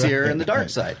options here in the dark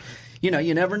side. You know,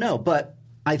 you never know. But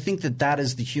I think that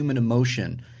is the human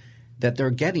emotion that they're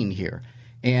getting here.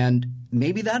 And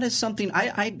maybe that is something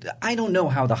I don't know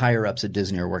how the higher-ups at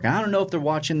Disney are working. I don't know if they're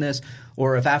watching this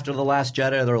or if after The Last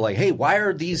Jedi they're like, hey, why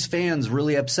are these fans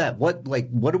really upset? What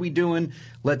are we doing?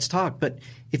 Let's talk. But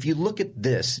if you look at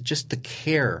this, just the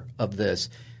care of this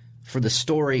for the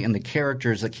story and the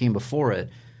characters that came before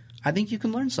it, I think you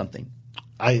can learn something.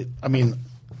 I mean,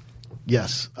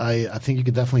 yes, I think you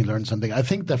could definitely learn something. I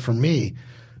think that for me,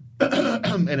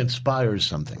 it inspires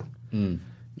something,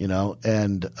 you know,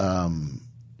 and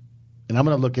I'm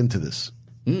going to look into this,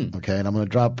 okay? And I'm going to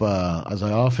drop, as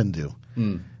I often do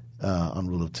on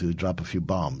Rule of Two, drop a few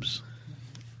bombs.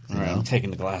 All right, I'm taking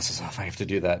the glasses off. I have to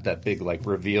do that big like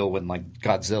reveal when like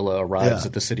Godzilla arrives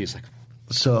at the city. It's like,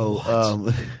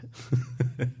 so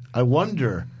I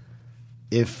wonder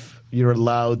if you're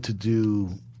allowed to do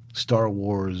Star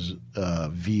Wars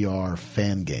VR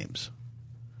fan games.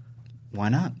 Why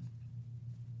not?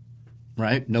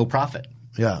 Right? No profit.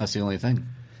 Yeah, that's the only thing.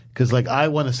 Because like I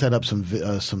want to set up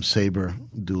some saber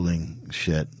dueling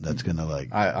shit that's gonna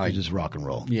like I just rock and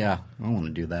roll. Yeah, I want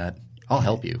to do that. I'll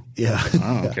help you. Yeah,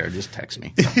 I don't care. Just text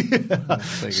me.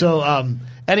 So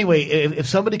anyway, if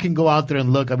somebody can go out there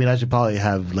and look, I mean, I should probably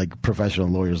have like professional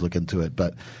lawyers look into it.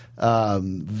 But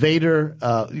Vader,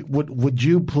 would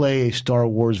you play a Star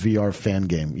Wars VR fan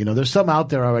game? You know, there's some out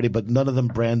there already, but none of them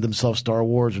brand themselves Star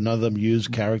Wars, or none of them use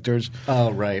characters.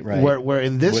 Oh, right. Where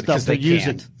in this stuff they're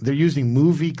using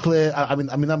movie clips. I mean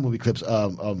not movie clips,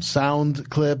 sound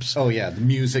clips. Oh yeah, the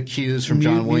music cues from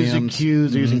John Williams. Music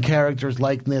cues. They're using characters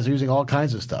likeness. They're using all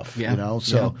kinds of stuff. Yeah. You know,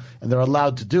 so and they're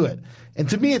allowed to do it. And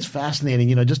to me, it's fascinating.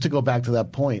 You know, just to go back to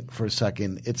that point for a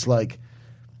second, it's like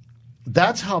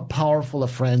that's how powerful a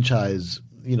franchise,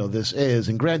 you know, this is.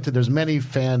 And granted, there's many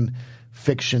fan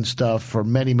fiction stuff for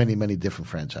many, many, many different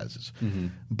franchises. Mm-hmm.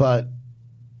 But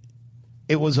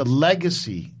it was a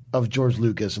legacy of George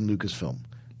Lucas and Lucasfilm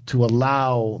to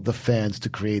allow the fans to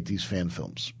create these fan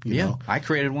films. You know? I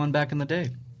created one back in the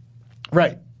day.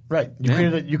 Right.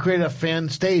 You created a fan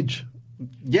stage.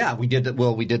 Yeah, we did.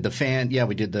 We did the fan. Yeah,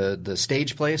 we did the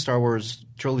stage play, Star Wars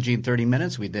trilogy in 30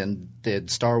 minutes. We then did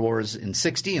Star Wars in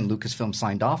 60, and Lucasfilm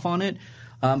signed off on it.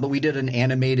 But we did an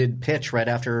animated pitch right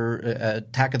after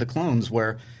Attack of the Clones,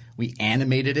 where we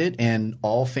animated it, and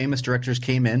all famous directors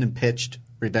came in and pitched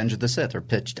Revenge of the Sith or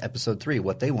pitched Episode 3,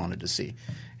 what they wanted to see,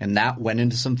 and that went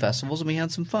into some festivals, and we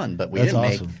had some fun. But we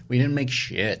didn't make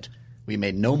shit. We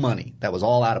made no money. That was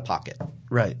all out of pocket.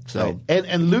 Right. So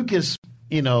and Lucas,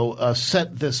 you know,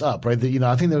 set this up, right?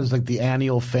 I think there was like the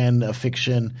annual fan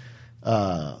fiction,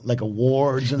 like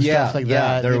awards and stuff like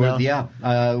that.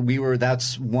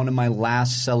 That's one of my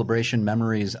last celebration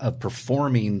memories of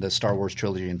performing the Star Wars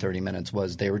trilogy in 30 minutes.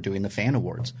 Was they were doing the fan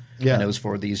awards, and it was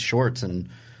for these shorts, and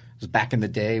it was back in the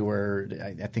day where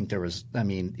I think there was. I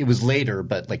mean, it was later,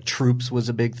 but like Troops was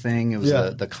a big thing. It was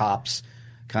the cops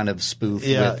kind of spoof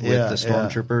with the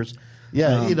stormtroopers.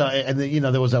 Yeah, you know, and then, you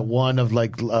know, there was that one of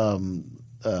like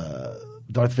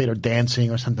Darth Vader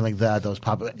dancing or something like that was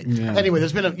popular. Yeah. Anyway,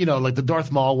 there's been like the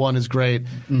Darth Maul one is great.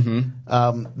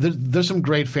 Mm-hmm. There's some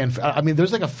great I mean,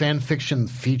 there's like a fan fiction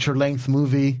feature length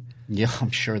movie. Yeah,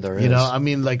 I'm sure there is. You know, I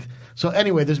mean, like, so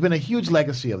anyway, there's been a huge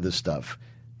legacy of this stuff.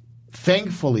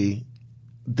 Thankfully,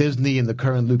 Disney and the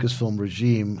current Lucasfilm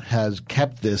regime has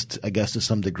kept this, I guess, to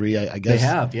some degree. I guess they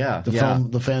have, yeah.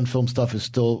 The fan film stuff is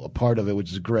still a part of it,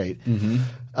 which is great.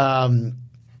 Mm-hmm.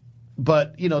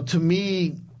 But, you know, to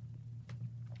me,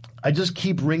 I just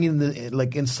keep ringing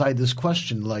inside this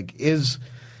question, what's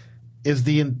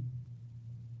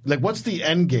the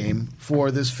end game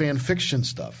for this fan fiction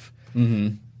stuff?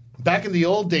 Mm-hmm. Back in the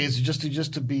old days, just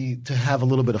to have a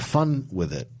little bit of fun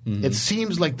with it. Mm-hmm. It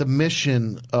seems like the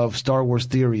mission of Star Wars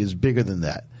Theory is bigger than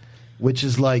that, which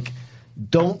is like,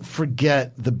 don't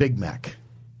forget the Big Mac.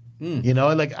 Mm. You know,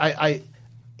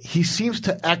 he seems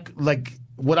to act like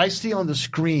what I see on the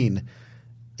screen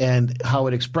and how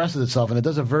it expresses itself, and it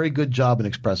does a very good job in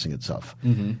expressing itself.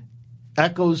 Mm-hmm.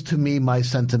 Echoes to me my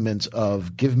sentiments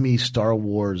of give me Star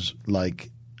Wars like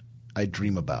I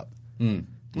dream about. Mm.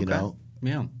 You know?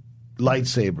 Yeah.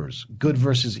 Lightsabers, good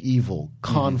versus evil,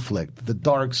 conflict, the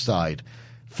dark side,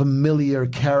 familiar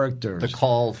characters. The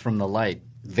call from the light.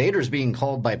 Vader's being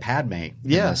called by Padme in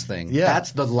this thing. Yeah.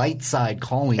 That's the light side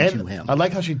calling to him. I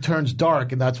like how she turns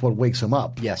dark, and that's what wakes him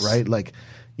up. Yes. Right? Like,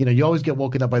 you know, you always get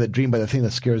woken up by the dream by the thing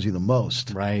that scares you the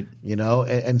most. Right. You know,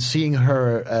 and seeing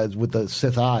her with the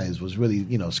Sith eyes was really,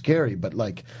 scary. But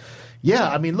like, yeah,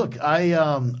 I mean, look,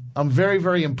 I'm very,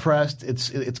 very impressed.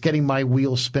 It's getting my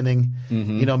wheels spinning.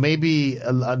 Mm-hmm. You know, maybe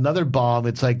another bomb.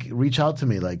 It's like, reach out to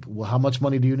me. Like, well, how much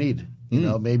money do you need? You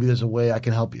know, maybe there's a way I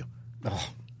can help you. Oh,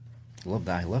 I love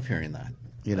that. I love hearing that.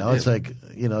 You know, it's like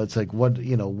what's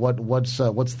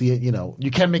the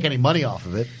you can't make any money off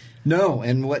of it. No,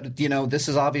 and this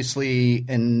is obviously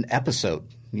an episode.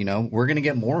 You know, we're going to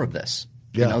get more of this.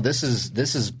 Yeah. You know, this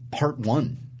is part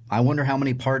 1. I wonder how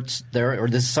many parts there are.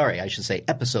 I should say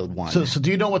episode 1. So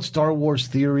do you know what Star Wars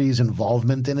Theory's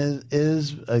involvement in it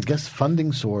is? I guess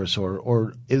funding source,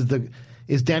 or is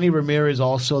Danny Ramirez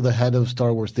also the head of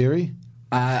Star Wars Theory?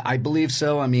 I believe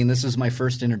so. I mean, this is my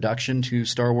first introduction to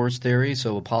Star Wars Theory,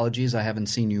 so apologies I haven't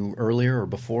seen you earlier or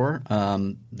before.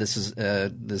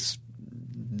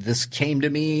 This came to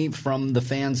me from the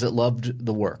fans that loved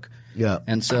the work. Yeah.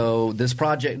 And so this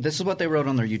is what they wrote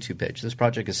on their YouTube page. This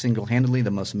project is single-handedly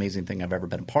the most amazing thing I've ever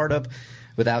been a part of.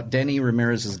 Without Denny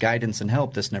Ramirez's guidance and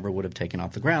help, this never would have taken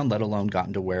off the ground, let alone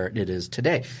gotten to where it is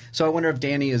today. So I wonder if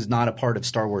Danny is not a part of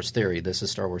Star Wars Theory. This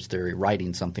is Star Wars Theory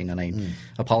writing something, and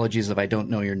apologies if I don't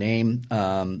know your name.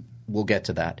 We'll get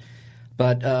to that.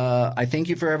 But I thank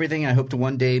you for everything. I hope to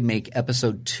one day make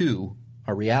Episode 2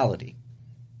 a reality.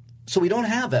 So we don't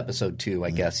have Episode 2,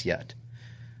 I guess, yet.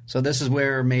 So this is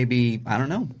where maybe, I don't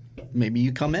know, maybe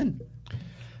you come in.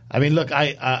 I mean, look,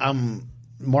 I'm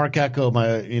Mark Echo,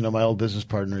 my old business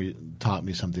partner, taught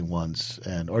me something once,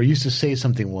 or used to say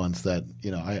something once that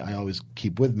I always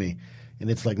keep with me, and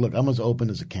it's like, look, I'm as open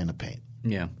as a can of paint.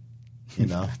 Yeah,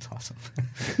 that's awesome.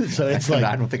 So it's like,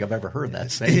 I don't think I've ever heard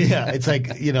that saying. Yeah, it's like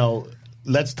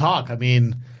let's talk. I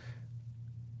mean,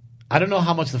 I don't know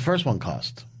how much the first one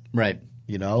cost. Right.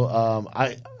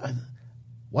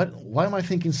 Why am I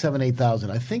thinking 7,000-8,000?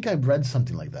 I think I read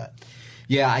something like that.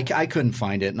 Yeah, I couldn't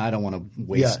find it, and I don't want to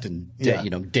waste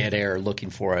dead air looking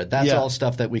for it. That's all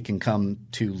stuff that we can come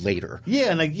to later.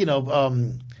 Yeah,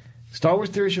 and Star Wars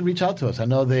Theory should reach out to us. I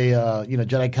know they,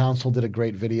 Jedi Council did a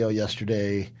great video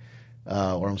yesterday,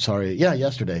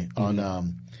 yesterday on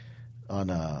the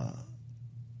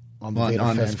Vader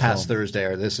on this past film. Thursday,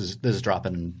 or this is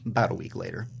dropping about a week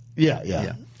later.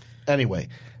 Yeah. Anyway.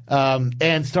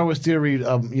 And Star Wars Theory,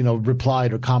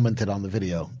 replied or commented on the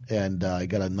video, and I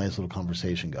got a nice little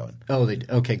conversation going. Oh,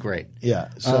 okay, great. Yeah.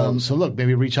 So look,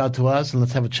 maybe reach out to us and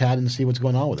let's have a chat and see what's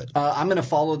going on with it. I'm going to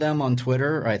follow them on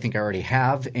Twitter. I think I already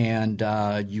have, and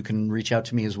you can reach out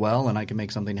to me as well, and I can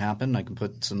make something happen. I can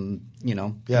put some,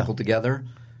 people together.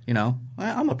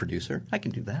 I'm a producer. I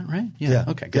can do that, right? Yeah.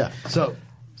 Okay. Good. Yeah.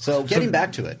 So getting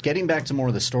back to more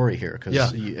of the story here, because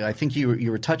I think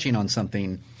you were touching on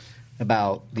something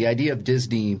about the idea of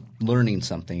Disney learning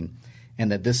something,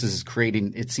 and that this is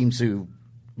it seems to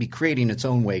be creating its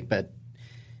own wake. But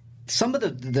some of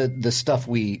the stuff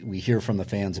we hear from the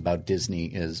fans about Disney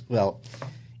is,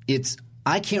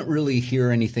 I can't really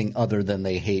hear anything other than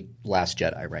they hate Last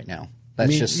Jedi right now.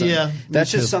 That's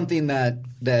just something that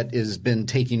has been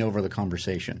taking over the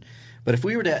conversation. But if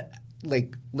we were to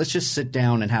let's just sit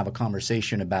down and have a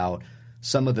conversation about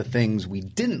some of the things we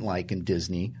didn't like in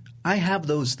Disney. I have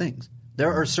those things.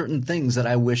 There are certain things that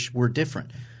I wish were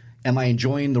different. Am I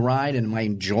enjoying the ride and am I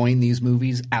enjoying these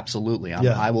movies? Absolutely.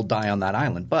 I will die on that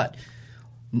island. But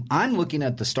I'm looking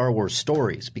at the Star Wars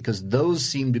stories because those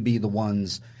seem to be the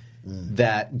ones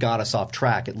that got us off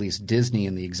track, at least Disney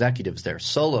and the executives there.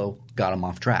 Solo got them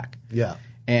off track. Yeah.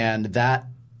 And that,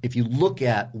 if you look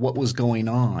at what was going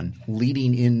on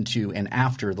leading into and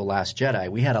after The Last Jedi,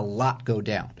 we had a lot go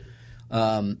down.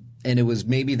 And it was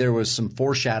maybe there was some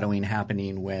foreshadowing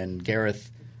happening when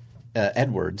Gareth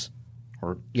Edwards,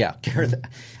 Gareth.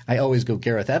 I always go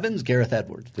Gareth Evans, Gareth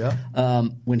Edwards. Yeah.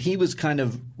 When he was kind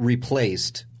of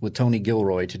replaced with Tony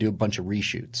Gilroy to do a bunch of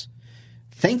reshoots.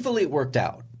 Thankfully, it worked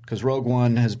out because Rogue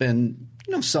One has been,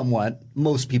 somewhat.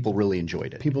 Most people really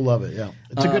enjoyed it. People love it. Yeah,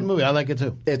 it's a good movie. I like it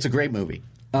too. It's a great movie.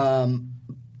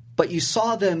 But you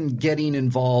saw them getting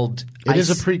involved. It is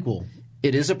a prequel.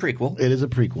 It is a prequel. It is a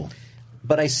prequel.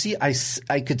 But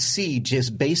I could see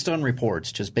just based on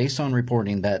reports, just based on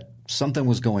reporting that something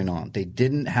was going on. They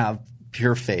didn't have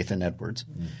pure faith in Edwards.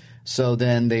 So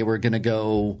then they were going to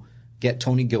go get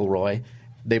Tony Gilroy.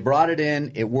 They brought it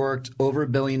in. It worked. Over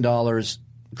 $1 billion.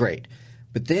 Great.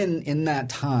 But then in that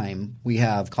time, we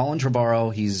have Colin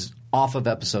Trevorrow. He's off of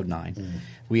Episode 9.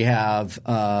 We have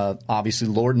obviously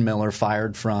Lord and Miller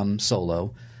fired from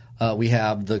Solo. We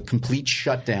have the complete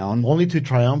shutdown. Only to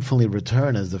triumphantly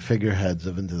return as the figureheads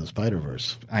of Into the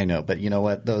Spider-Verse. I know, but you know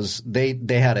what? They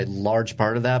had a large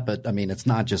part of that, but I mean, it's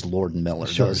not just Lord and Miller.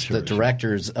 The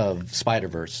directors of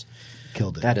Spider-Verse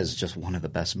killed it. That is just one of the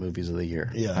best movies of the year.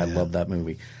 Yeah, I love that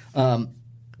movie.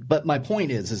 But my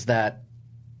point is that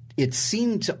it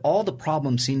seemed to all the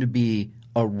problems seem to be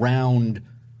around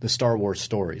the Star Wars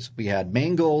stories. We had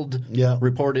Mangold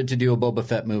reported to do a Boba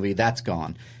Fett movie. That's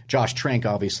gone. Josh Trank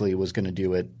obviously was going to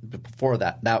do it. But before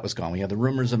that, that was gone. We had the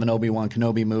rumors of an Obi-Wan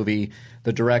Kenobi movie.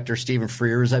 The director, Stephen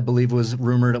Frears, I believe, was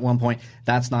rumored at one point.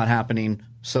 That's not happening,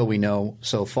 so we know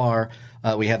so far.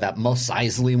 We had that Mos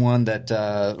Eisley one that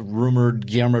rumored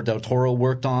Guillermo del Toro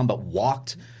worked on but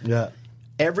walked. Yeah.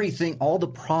 Everything, all the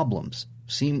problems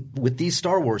with these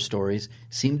Star Wars stories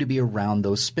seem to be around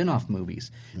those spin-off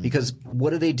movies. Because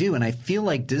what do they do? And I feel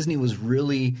like Disney was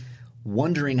really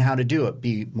wondering how to do it,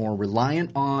 be more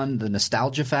reliant on the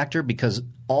nostalgia factor, because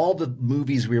all the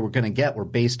movies we were going to get were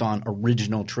based on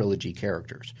original trilogy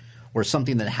characters or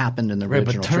something that happened in the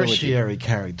original but tertiary trilogy.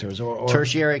 Characters. Or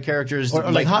tertiary characters. Or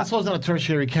like Han Solo's not a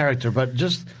tertiary character, but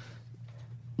just...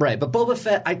 Right, but Boba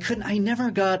Fett, I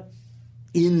never got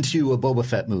into a Boba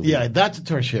Fett movie. Yeah, that's a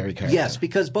tertiary character. Yes,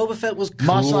 because Boba Fett was cool.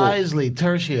 Mos Eisley,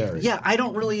 tertiary. Yeah, I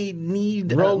don't really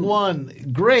need... Rogue One,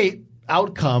 great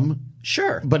outcome.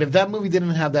 Sure. But if that movie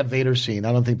didn't have that Vader scene,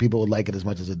 I don't think people would like it as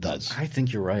much as it does. I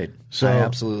think you're right. So, I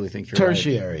absolutely think you're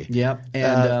tertiary. right. Yep.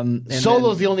 And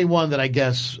Solo's the only one that I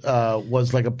guess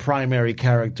was like a primary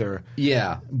character.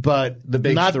 Yeah. But the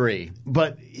big three.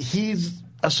 But he's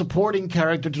a supporting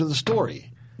character to the story.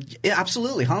 Yeah,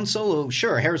 absolutely. Han Solo,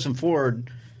 sure. Harrison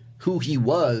Ford, who he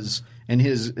was, and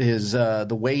his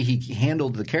the way he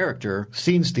handled the character.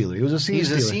 Scene stealer. He was a scene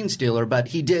stealer. He's a scene stealer,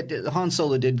 but Han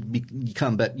Solo did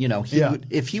become, but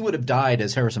if he would have died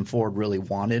as Harrison Ford really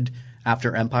wanted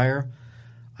after Empire,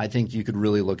 I think you could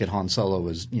really look at Han Solo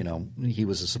as, he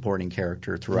was a supporting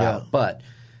character throughout. Yeah. But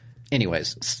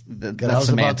anyways, that's I was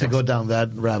semantics. About to go down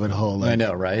that rabbit hole. I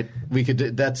know, right? We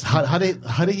could. That's how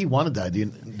did he want to die? Do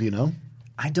you know?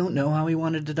 I don't know how he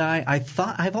wanted to die.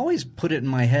 I've always put it in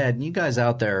my head, and you guys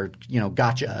out there,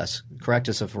 gotcha us, correct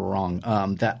us if we're wrong,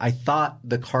 that I thought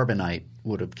the carbonite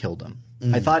would have killed him.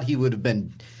 I thought he would have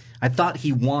been – I thought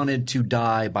he wanted to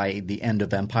die by the end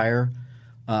of Empire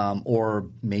or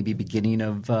maybe beginning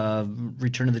of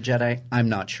Return of the Jedi. I'm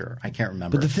not sure. I can't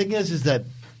remember. But the thing is that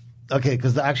 – okay,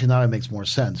 because actually now it makes more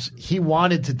sense. He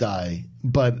wanted to die,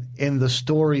 but in the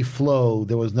story flow,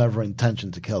 there was never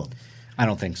intention to kill him. I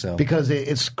don't think so. Because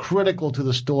it's critical to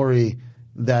the story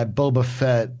that Boba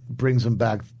Fett brings him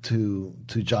back to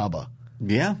Jabba.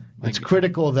 Yeah. It's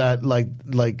critical that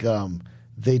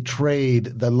they trade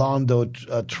 – that Lando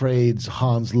trades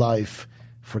Han's life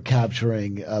for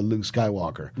capturing Luke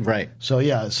Skywalker. Right. So,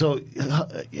 yeah. So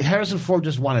Harrison Ford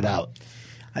just wanted out.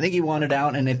 I think he wanted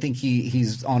out, and I think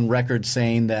he's on record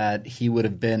saying that he would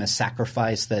have been a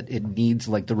sacrifice, that it needs –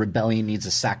 like the rebellion needs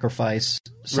a sacrifice,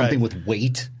 something with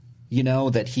weight.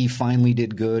 That he finally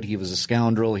did good. He was a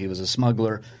scoundrel. He was a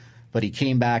smuggler. But he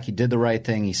came back. He did the right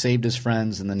thing. He saved his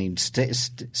friends. And then he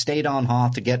stayed on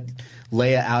Hoth to get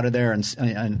Leia out of there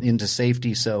and into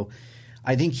safety. So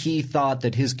I think he thought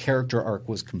that his character arc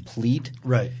was complete.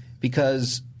 Right.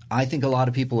 Because I think a lot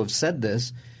of people have said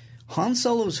this. Han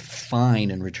Solo's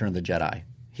fine in Return of the Jedi.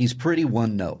 He's pretty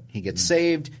one note. He gets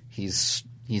saved. He's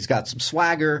got some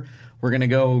swagger. We're going to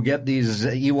go get these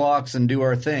Ewoks and do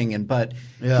our thing. But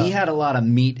he had a lot of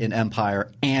meat in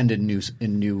Empire and in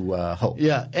New Hope.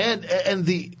 Yeah, and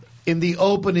in the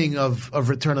opening of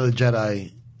Return of the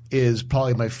Jedi is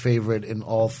probably my favorite in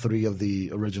all three of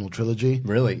the original trilogy.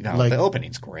 Really? No, the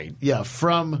opening's great. Yeah,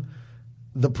 from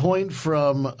the point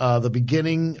from the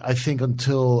beginning, I think,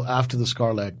 until after the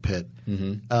Sarlacc pit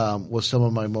was some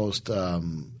of my most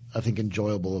I think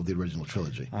enjoyable of the original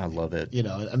trilogy. I love it.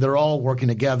 And they're all working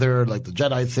together. Like the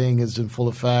Jedi thing is in full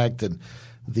effect, and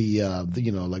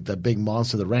like that big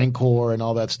monster, the Rancor, and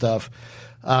all that stuff.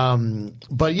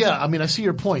 But yeah, I mean, I see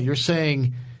your point. You're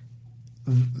saying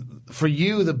for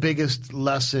you, the biggest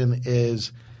lesson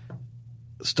is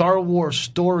Star Wars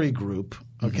story group.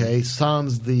 Okay,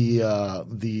 sans the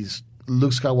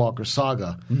Luke Skywalker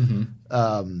saga.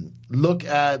 Look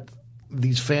at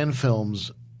these fan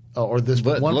films, or this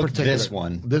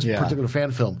particular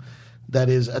fan film that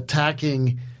is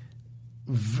attacking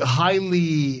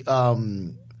highly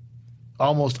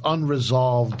almost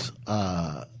unresolved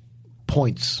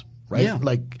points, right? Yeah.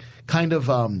 Like kind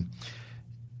of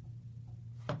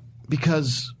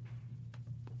because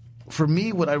for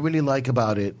me, what I really like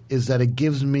about it is that it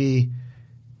gives me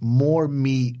more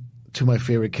meat to my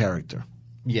favorite character.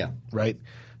 Yeah. Right?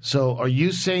 So are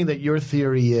you saying that your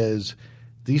theory is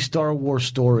these Star Wars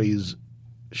stories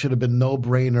should have been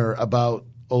no-brainer about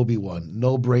Obi-Wan,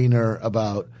 no-brainer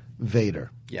about Vader?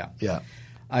 Yeah. Yeah.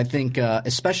 I think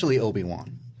especially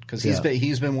Obi-Wan, because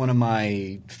he's been one of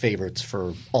my favorites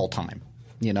for all time.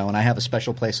 And I have a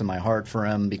special place in my heart for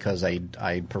him because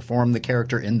I performed the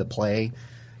character in the play.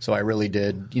 So I really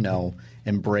did,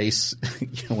 embrace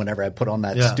whenever I put on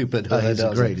that stupid hood. He's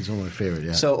great. He's one of my favorite,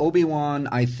 yeah. So Obi-Wan,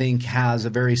 I think, has a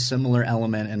very similar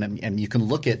element, and you can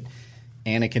look at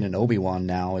Anakin and Obi-Wan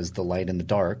now as the light and the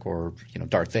dark, or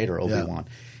Darth Vader, Obi-Wan.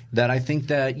 Yeah. That I think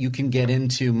that you can get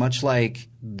into, much like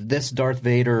this Darth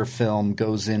Vader film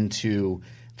goes into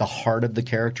the heart of the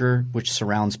character, which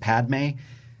surrounds Padme.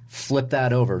 Flip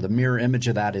that over. The mirror image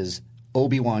of that is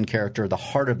Obi-Wan character. The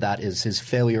heart of that is his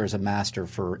failure as a master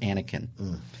for Anakin.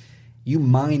 You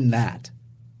mine that.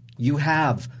 You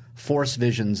have Force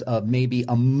visions of maybe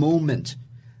a moment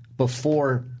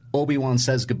before Obi-Wan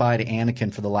says goodbye to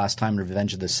Anakin for the last time in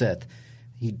Revenge of the Sith.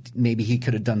 Maybe he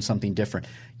could have done something different.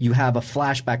 You have a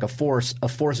flashback, a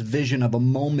force vision of a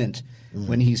moment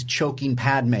when he's choking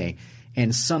Padme,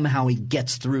 and somehow he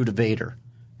gets through to Vader.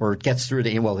 Or gets through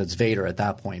it's Vader at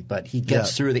that point, but he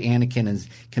gets through the Anakin and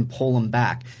can pull him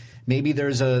back. Maybe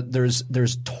there's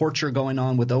torture going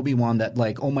on with Obi-Wan that,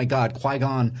 like, oh my God,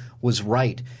 Qui-Gon was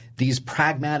right. These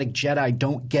pragmatic Jedi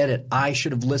don't get it. I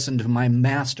should have listened to my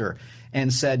master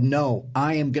and said, no,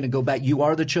 I am going to go back. You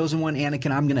are the chosen one,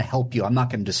 Anakin. I'm going to help you. I'm not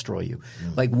going to destroy you.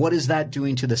 Like, what is that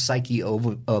doing to the psyche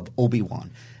of Obi-Wan?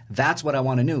 That's what I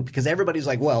want to know, because everybody's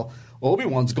like, well,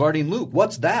 Obi-Wan's guarding Luke.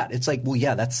 What's that? It's like, well,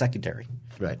 yeah, that's secondary.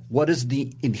 Right. What is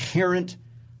the inherent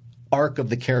arc of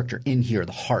the character in here,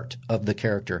 the heart of the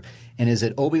character? And is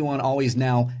it Obi-Wan always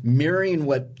now mirroring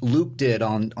what Luke did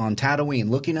on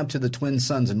Tatooine, looking up to the twin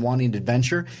suns and wanting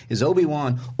adventure? Is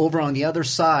Obi-Wan over on the other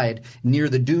side near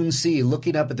the Dune Sea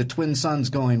looking up at the twin suns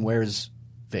going, where's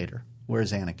Vader?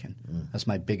 Where's Anakin? That's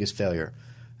my biggest failure.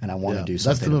 And I want to do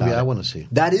something about it. That's the movie I want to see.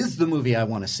 That is the movie I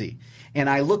want to see. And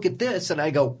I look at this and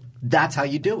I go, that's how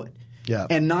you do it. Yeah.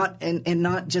 And not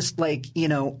just like,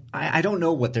 I don't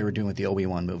know what they were doing with the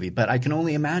Obi-Wan movie, but I can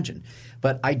only imagine.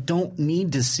 But I don't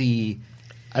need to see.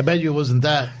 I bet you it wasn't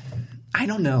that. I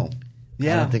don't know.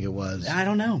 Yeah. I don't think it was. I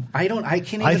don't know. I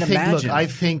can't even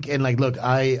imagine. Look,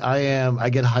 I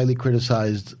get highly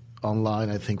criticized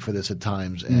online, I think, for this at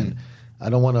times. And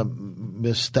I don't want to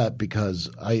misstep because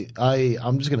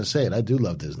I'm just going to say it. I do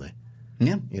love Disney.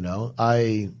 Yeah.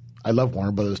 I love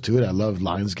Warner Brothers too, and I love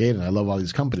Lionsgate, and I love all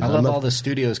these companies. I love all the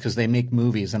studios because they make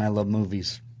movies, and I love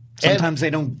movies. Sometimes they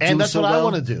don't do and that's so what well. I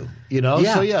want to do.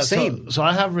 Yeah, so same. So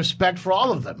I have respect for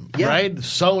all of them, Yeah. right?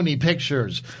 Sony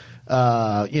Pictures,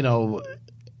 any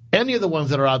of the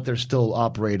ones that are out there still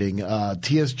operating,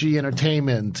 TSG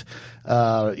Entertainment,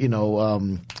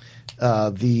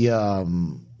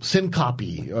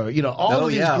 Syncopy, or all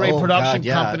of these great production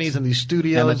companies and these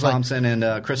studios. Emma Thompson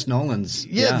and Chris Nolan's.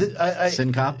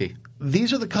 Syncopy.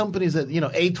 These are the companies that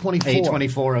A24.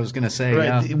 A24, I was going to say.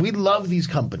 Right, yeah. we love these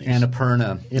companies.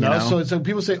 Annapurna. So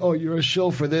people say, "Oh, you're a shill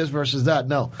for this versus that."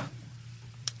 No,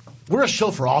 we're a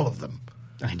shill for all of them.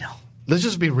 I know. Let's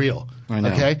just be real, I know.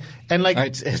 Okay? And like,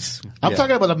 I'm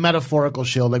talking about a metaphorical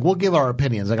shill. Like, we'll give our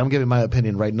opinions. Like, I'm giving my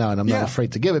opinion right now, and I'm not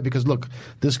afraid to give it because, look,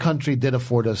 this country did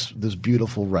afford us this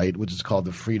beautiful right, which is called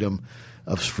the freedom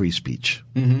of free speech,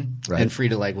 right? And free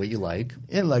to like what you like,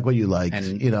 and like what you like,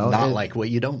 and not like what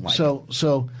you don't like.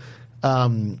 So,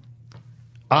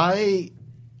 I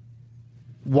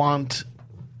want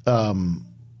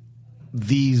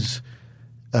these.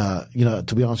 To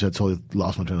be honest, I totally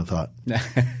lost my train of thought.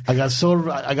 I got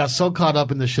so caught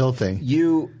up in the shill thing.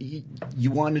 You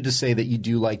wanted to say that you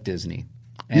do like Disney,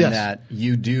 and that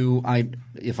you do.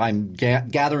 If I'm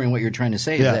gathering what you're trying to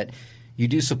say, that you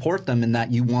do support them, and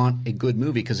that you want a good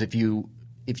movie. Because if you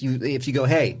go,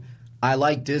 hey, I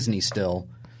like Disney still,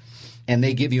 and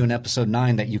they give you an episode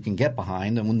 9 that you can get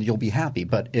behind, and you'll be happy.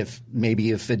 But if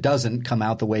it doesn't come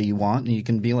out the way you want, you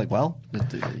can be like, well, I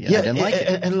didn't like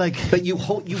it. And like, but you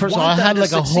first of all, I had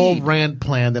like a whole rant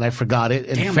planned and I forgot it.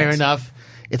 And fair enough,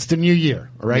 it's the new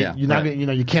year, right? Yeah, You're not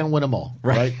gonna, you can't win them all,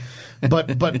 right? but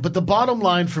the bottom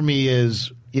line for me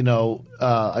is,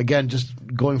 again, just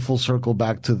going full circle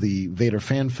back to the Vader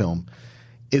fan film,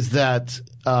 is that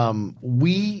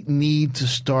we need to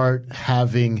start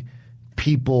having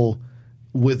people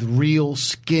with real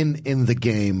skin in the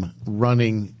game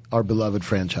running our beloved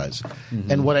franchise. Mm-hmm.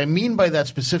 And what I mean by that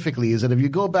specifically is that if you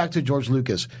go back to George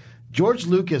Lucas,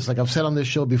 like I've said on this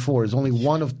show before, is only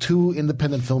one of 2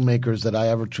 independent filmmakers that I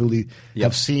ever truly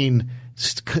have seen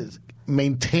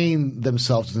maintain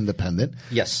themselves as independent.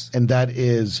 Yes. And that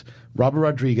is Robert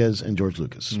Rodriguez and George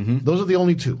Lucas. Mm-hmm. Those are the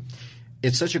only 2.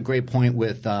 It's such a great point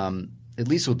with, at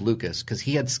least with Lucas, because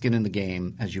he had skin in the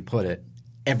game, as you put it,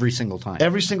 every single time.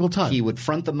 Every single time. He would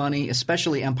front the money,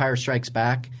 especially Empire Strikes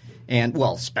Back, and,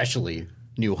 well, especially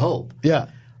New Hope. Yeah.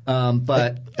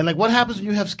 But and like, what happens when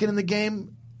you have skin in the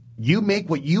game? You make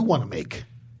what you want to make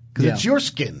because it's your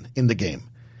skin in the game.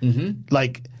 Mm-hmm.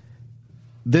 Like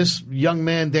this young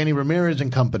man, Danny Ramirez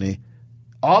and company,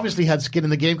 obviously had skin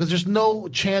in the game because there's no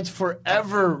chance for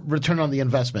ever return on the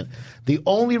investment. The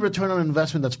only return on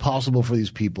investment that's possible for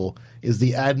these people is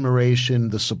the admiration,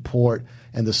 the support,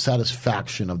 and the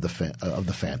satisfaction of the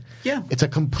fan. Yeah, it's a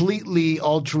completely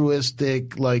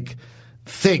altruistic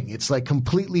thing. It's like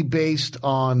completely based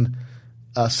on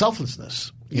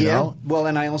selflessness. You know? Well,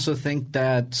 and I also think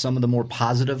that some of the more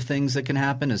positive things that can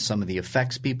happen is some of the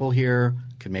effects people here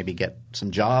could maybe get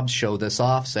some jobs, show this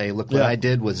off, say, look what I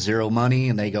did with 0 money,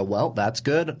 and they go, well, that's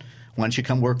good. Why don't you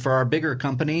come work for our bigger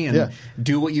company and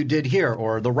do what you did here?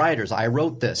 Or the writers, I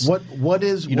wrote this.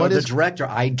 The director,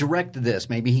 I directed this.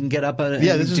 Maybe he can get up and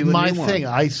this do is my a new thing.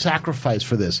 one. I sacrificed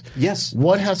for this. Yes.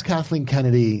 What has Kathleen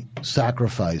Kennedy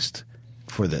sacrificed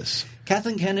for this?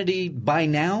 Kathleen Kennedy, by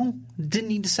now, didn't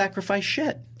need to sacrifice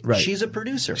shit. Right. She's a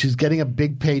producer. She's getting a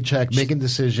big paycheck, making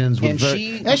decisions. And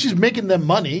she's making them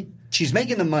money. She's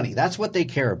making the money. That's what they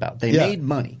care about. They made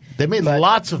money. They made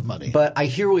lots of money. But I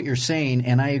hear what you're saying,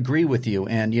 and I agree with you.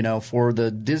 And, for the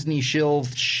Disney shill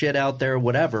shit out there,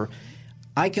 whatever,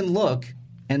 I can look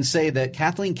and say that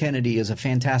Kathleen Kennedy is a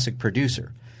fantastic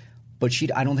producer. But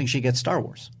I don't think she gets Star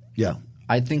Wars. Yeah.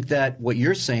 I think that what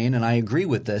you're saying, and I agree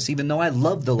with this, even though I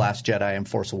love The Last Jedi and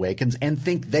Force Awakens and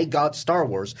think they got Star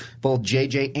Wars, both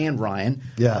JJ and Ryan.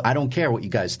 Yeah. I don't care what you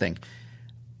guys think.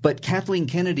 But Kathleen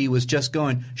Kennedy was just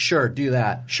going, sure, do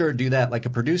that, like a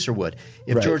producer would.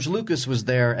 If George Lucas was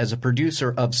there as a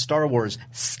producer of Star Wars,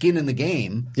 skin in the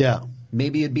game,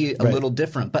 maybe it'd be a little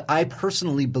different. But I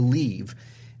personally believe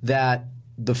that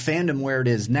the fandom where it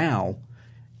is now,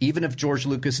 even if George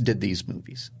Lucas did these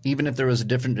movies, even if there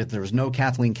was no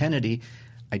Kathleen Kennedy,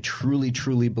 I truly,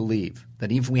 truly believe that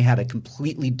even if we had a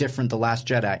completely different The Last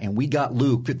Jedi and we got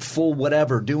Luke at full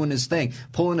whatever doing his thing,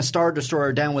 pulling a Star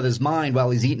Destroyer down with his mind while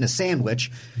he's eating a sandwich,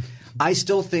 I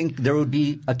still think there would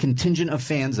be a contingent of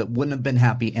fans that wouldn't have been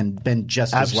happy and been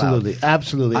just as loud.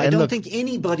 Absolutely. I don't think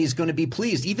anybody's going to be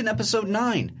pleased, even Episode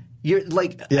 9.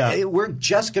 We're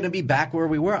just going to be back where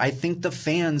we were. I think the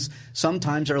fans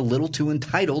sometimes are a little too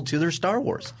entitled to their Star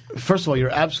Wars. First of all,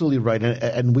 you're absolutely right,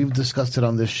 and we've discussed it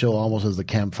on this show almost as the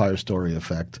campfire story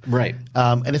effect. Right.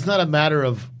 And it's not a matter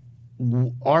of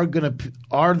are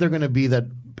there going to be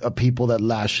people that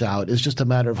lash out. It's just a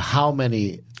matter of how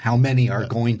many are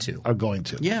going to.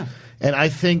 Yeah. And I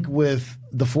think with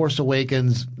The Force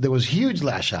Awakens, there was huge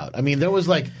lash out. I mean, there was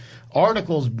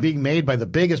articles being made by the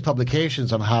biggest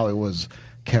publications on how it was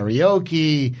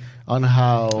karaoke, on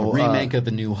how a remake of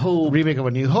A New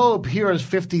Hope. Here is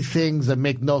 50 things that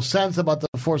make no sense about The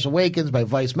Force Awakens by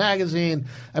Vice magazine.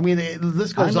 I mean,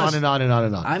 this goes on and on and on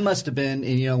and on. I must have been,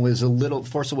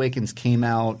 Force Awakens came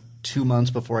out 2 months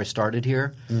before I started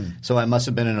here, so I must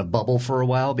have been in a bubble for a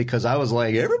while because I was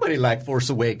like, everybody liked Force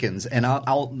Awakens, and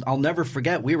I'll never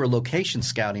forget. We were location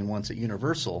scouting once at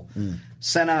Universal.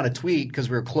 Sent out a tweet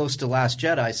because we were close to Last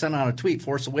Jedi. Sent out a tweet,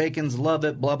 Force Awakens, love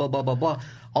it, blah blah blah blah blah.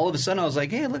 All of a sudden, I was like,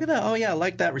 hey, look at that. Oh yeah, I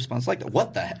like that response. Like that.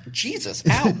 What the heck? Jesus,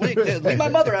 ow! Wait, leave my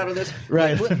mother out of this.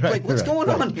 What's going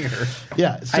on here?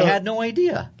 Yeah, I had no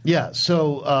idea. Yeah,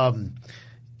 so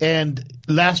and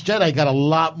Last Jedi got a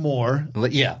lot more.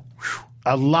 Yeah.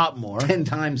 A lot more. 10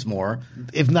 times more.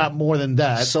 If not more than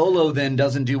that. Solo then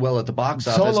doesn't do well at the box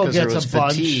office because there was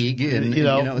fatigue.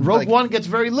 And, Rogue One gets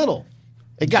very little.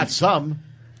 It got some.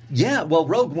 Yeah, well,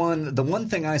 Rogue One, the one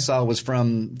thing I saw was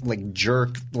from,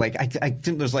 Jerk. I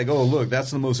think there's oh, look, that's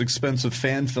the most expensive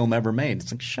fan film ever made.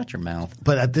 It's shut your mouth.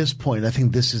 But at this point, I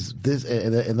think this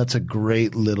and that's a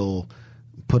great little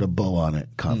put a bow on it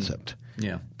concept.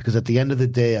 Yeah. Because at the end of the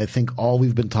day, I think all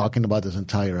we've been talking about this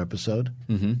entire episode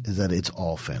is that it's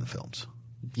all fan films.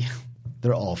 Yeah.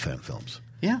 They're all fan films.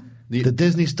 Yeah. The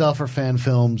Disney stuff are fan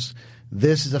films.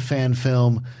 This is a fan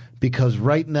film because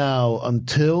right now,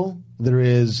 until there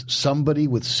is somebody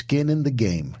with skin in the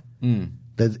game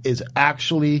that is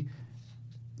actually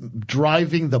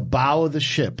driving the bow of the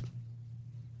ship,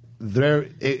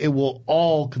 it will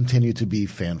all continue to be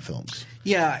fan films.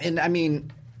 Yeah, and I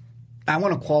mean, I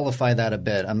want to qualify that a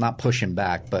bit. I'm not pushing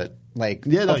back, but like,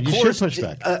 Yeah, no, of you course, should push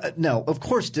back. No, of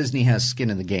course Disney has skin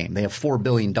in the game. They have $4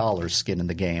 billion skin in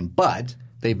the game, but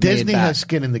they've Disney made back has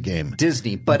skin in the game.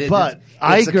 Disney, but it's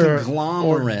Iger a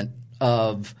conglomerate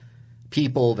of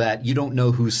people that you don't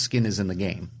know whose skin is in the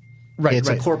game. Right, it's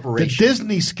right. a corporation. The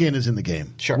Disney skin is in the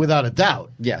game, Sure. without a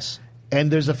doubt. Yes. And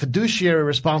there's a fiduciary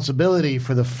responsibility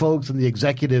for the folks and the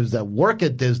executives that work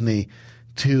at Disney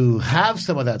to have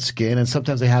some of that skin, and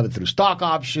sometimes they have it through stock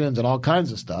options and all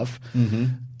kinds of stuff. Mm-hmm.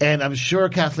 And I'm sure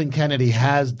Kathleen Kennedy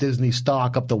has Disney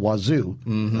stock up the wazoo,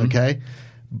 okay?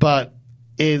 But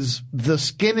is the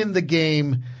skin in the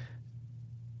game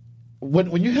 –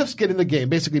 when you have skin in the game,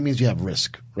 basically means you have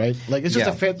risk, right? Like it's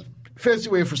just a fancy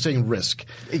way for saying risk.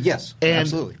 Yes, and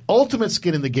absolutely. Ultimate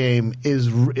skin in the game is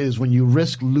when you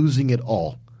risk losing it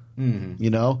all, you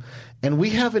know? And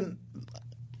we haven't –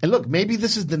 and look, maybe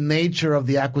this is the nature of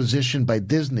the acquisition by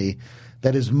Disney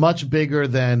that is much bigger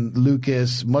than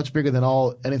Lucas, much bigger than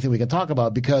anything we can talk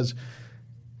about, because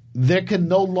there can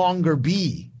no longer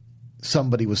be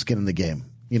somebody with skin in the game,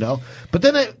 you know? But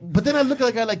then I look at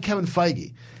a guy like Kevin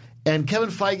Feige, and Kevin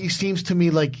Feige seems to me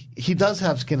like he does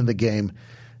have skin in the game.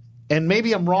 And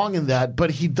maybe I'm wrong in that,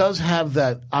 but he does have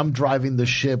that I'm driving the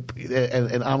ship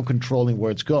and I'm controlling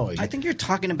where it's going. I think you're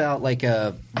talking about like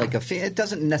a it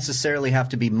doesn't necessarily have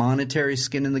to be monetary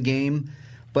skin in the game,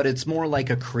 but it's more like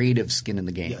a creative skin in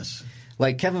the game. Yes.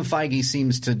 Like Kevin Feige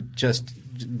seems to just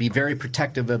be very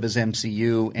protective of his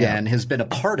MCU and has been a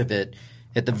part of it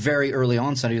at the very early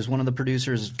onset. He was one of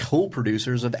the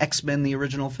co-producers of X-Men, the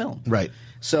original film. Right.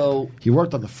 So he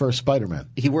worked on the first Spider-Man.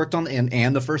 He worked on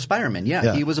and the first Spider-Man.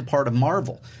 Yeah, he was a part of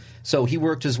Marvel. So he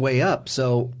worked his way up.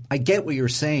 So I get what you're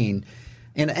saying.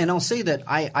 And I'll say that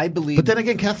I believe – But then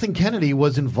again, Kathleen Kennedy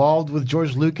was involved with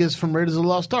George Lucas from Raiders of the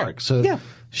Lost Ark. So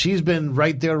she's been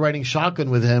right there riding shotgun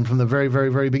with him from the very, very,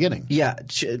 very beginning. Yeah.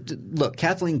 Look,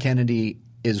 Kathleen Kennedy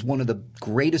is one of the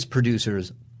greatest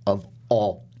producers of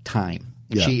all time.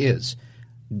 Yeah. She is.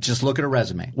 Just look at her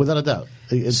resume. Without a doubt.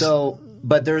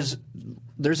 But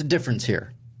there's a difference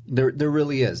here. There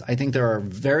really is. I think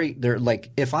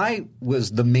if I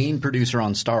was the main producer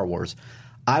on Star Wars,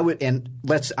 I would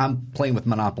I'm playing with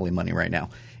Monopoly money right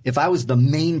now. If I was the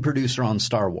main producer on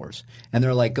Star Wars and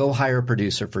they're like, go hire a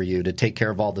producer for you to take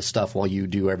care of all the stuff while you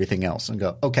do everything else, and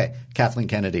go, okay, Kathleen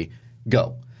Kennedy,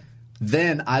 go.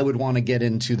 Then I would want to get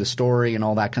into the story and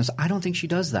all that kind of stuff. I don't think she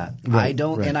does that. Right, I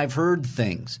don't, right. and I've heard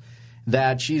things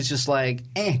that she's just like,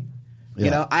 you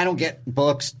know, I don't get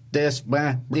books, this,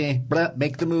 blah, blah, blah,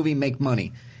 make the movie, make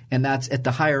money. And that's at the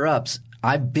higher ups.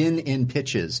 I've been in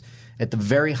pitches at the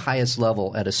very highest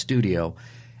level at a studio,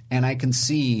 and I can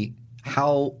see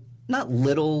how not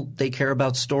little they care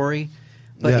about story,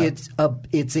 but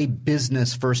it's a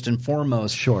business first and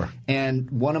foremost. Sure.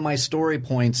 And one of my story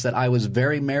points that I was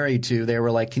very married to, they were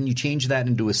like, can you change that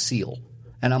into a seal?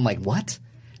 And I'm like, what?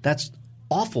 That's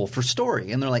awful for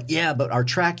story. And they're like, yeah, but our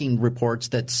tracking reports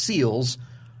that seals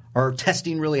are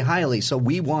testing really highly, so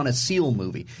we want a seal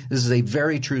movie. This is a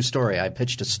very true story. I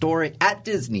pitched a story at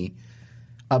Disney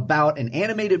about an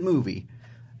animated movie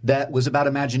that was about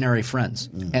imaginary friends.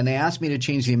 And they asked me to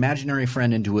change the imaginary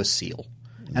friend into a seal.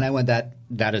 And I went,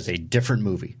 that is a different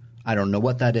movie. I don't know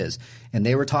what that is. And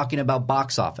they were talking about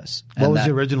box office. What was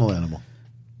the original animal?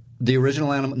 The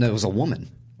original animal, no, it was a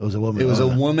woman. It was a woman. It was a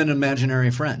woman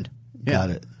imaginary friend. Yeah. Got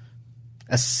it.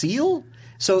 A seal?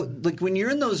 So, like, when you're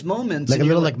in those moments, like a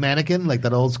little like Mannequin, like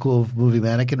that old school movie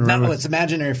Mannequin. Remember? No, it's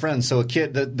imaginary friends. So a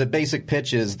kid, the basic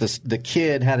pitch is the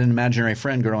kid had an imaginary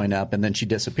friend growing up, and then she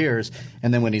disappears,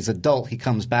 and then when he's adult, he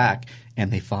comes back, and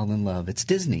they fall in love. It's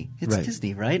Disney. It's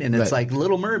Disney, right? And it's like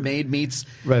Little Mermaid meets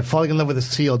falling in love with a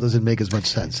seal doesn't make as much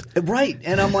sense, right?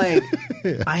 And I'm like,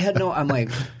 I'm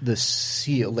like, the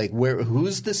seal, like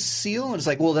who's the seal? And it's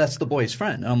like, well, that's the boy's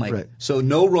friend. And I'm like, so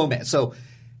no romance. So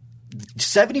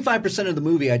 75% of the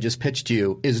movie I just pitched to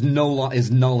you is null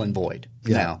and void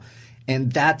now, and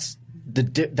that's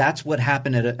what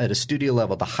happened at a studio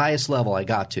level, the highest level I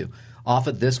got to off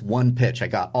of this one pitch. I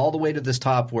got all the way to this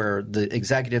top where the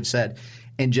executive said,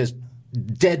 and just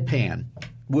deadpan,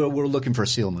 we're looking for a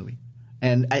seal movie,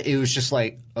 and it was just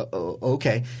like,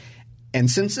 okay. And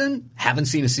since then, haven't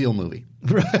seen a SEAL movie.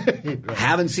 Right.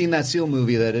 Haven't seen that SEAL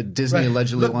movie that Disney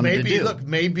allegedly wanted to do. Look,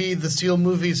 maybe the SEAL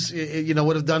movies,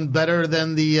 would have done better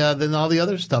than than all the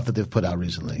other stuff that they've put out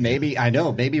recently. Maybe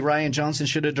Rian Johnson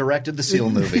should have directed the SEAL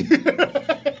movie,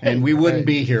 and we wouldn't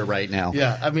be here right now.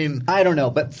 Yeah, I mean, I don't know,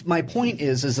 but my point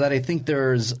is that I think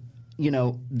there's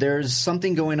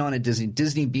something going on at Disney.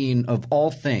 Disney being, of all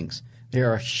things,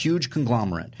 they're a huge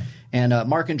conglomerate. And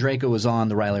Mark Andreyko was on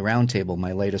the Riley Roundtable,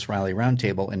 my latest Riley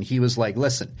Roundtable, and he was like,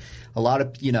 listen, a lot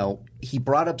of, he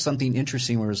brought up something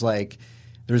interesting where it was like,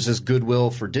 there's this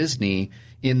goodwill for Disney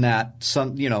in that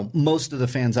most of the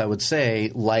fans, I would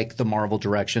say, like the Marvel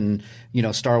direction.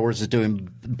 Star Wars is doing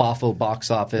boffo box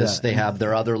office. Yeah. They have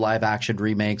their other live action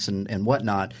remakes and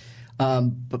whatnot.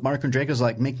 But Mark Andreyko's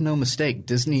like, make no mistake,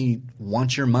 Disney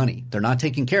wants your money. They're not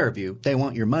taking care of you. They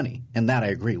want your money. And that I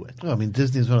agree with. Well, I mean,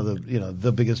 Disney is one of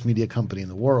the biggest media company in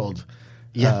the world.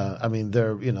 Yeah. I mean,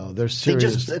 they're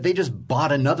serious. They just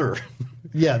bought another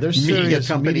they're serious media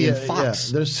company in Fox.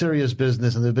 Yeah, they're serious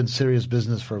business, and they've been serious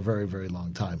business for a very, very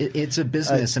long time. It's a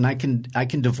business, and I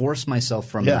can divorce myself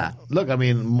from that. Look, I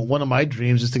mean, one of my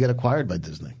dreams is to get acquired by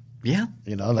Disney. Yeah.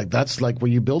 That's like where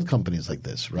you build companies like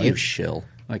this, right? You shill.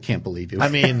 I can't believe you. I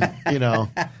mean,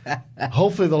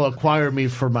 hopefully they'll acquire me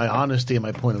for my honesty and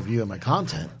my point of view and my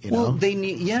content. Well, they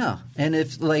need, and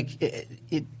if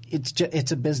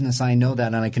it's a business, I know that,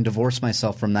 and I can divorce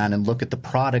myself from that and look at the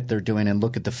product they're doing and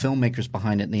look at the filmmakers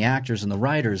behind it and the actors and the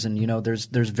writers, and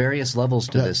there's various levels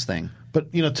to this thing.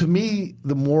 But to me,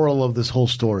 the moral of this whole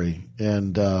story,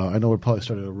 and I know we're probably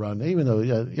starting to run, even though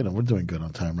we're doing good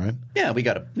on time, right? Yeah, we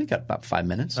got about 5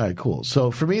 minutes. All right, cool.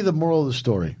 So for me, the moral of the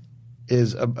story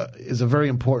is a very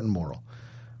important moral,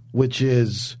 which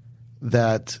is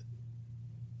that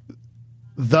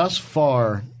thus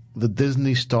far the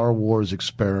Disney Star Wars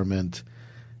experiment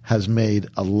has made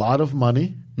a lot of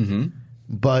money,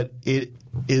 but it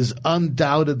is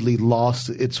undoubtedly lost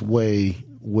its way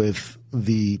with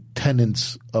the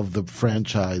tenets of the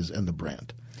franchise and the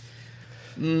brand.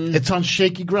 It's on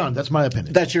shaky ground. That's my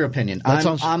opinion. That's your opinion.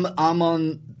 I'm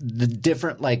on the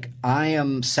different. I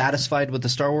am satisfied with the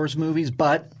Star Wars movies,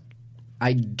 but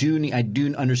I do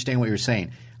understand what you're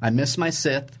saying. I miss my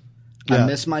Sith. I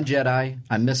miss my Jedi.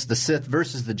 I miss the Sith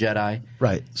versus the Jedi.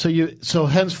 Right. So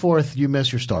henceforth you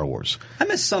miss your Star Wars. I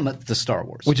miss some of the Star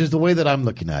Wars, which is the way that I'm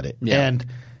looking at it. Yeah. And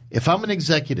if I'm an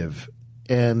executive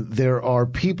and there are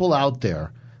people out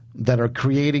there that are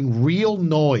creating real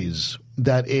noise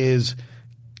that is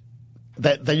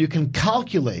that you can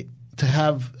calculate to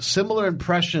have similar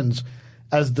impressions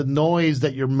as the noise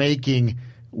that you're making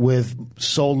with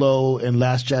Solo and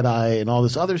Last Jedi and all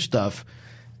this other stuff,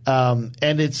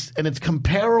 and it's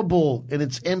comparable in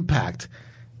its impact,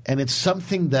 and it's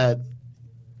something that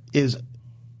is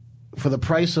for the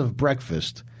price of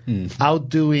breakfast,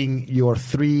 outdoing your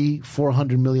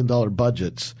 $400 million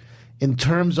budgets in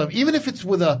terms of, even if it's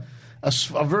with a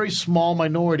very small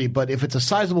minority, but if it's a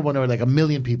sizable minority, like 1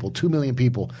 million people, 2 million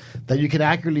people, that you can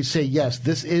accurately say, yes,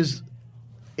 this is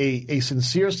a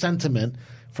sincere sentiment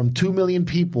from 2 million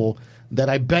people that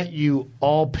I bet you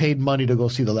all paid money to go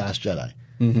see The Last Jedi.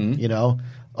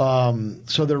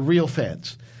 So they're real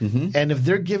fans. And if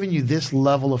they're giving you this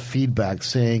level of feedback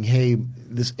saying, hey,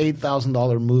 this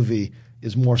 $8,000 movie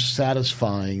is more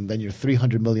satisfying than your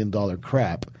 $300 million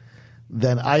crap,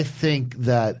 then I think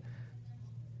that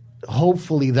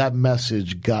hopefully that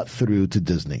message got through to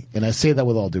Disney. And I say that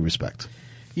with all due respect.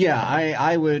 Yeah,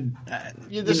 I would.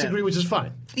 You disagree, which is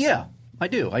fine. Yeah, I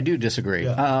do. I do disagree.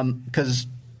 Because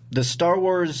the Star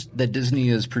Wars that Disney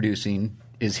is producing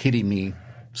is hitting me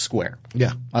square.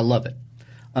 Yeah. I love it.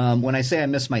 When I say I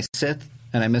miss my Sith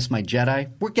and I miss my Jedi,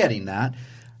 we're getting that.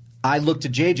 I look to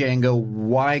JJ and go,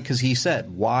 why? Because he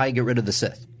said, why get rid of the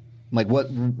Sith? Like, what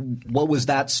was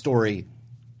that story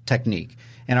technique?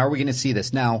 And are we going to see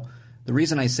this? Now, the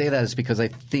reason I say that is because I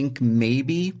think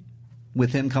maybe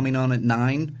with him coming on at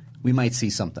 9, we might see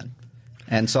something.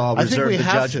 And so I'll reserve the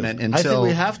judgment until... I think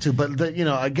we have to. But,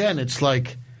 again, it's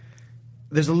like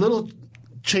there's a little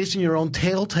chasing your own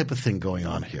tail type of thing going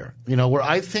on here. Where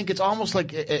I think it's almost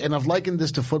like, and I've likened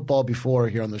this to football before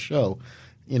here on the show.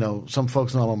 Some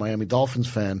folks know I'm a Miami Dolphins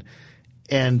fan.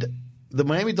 And the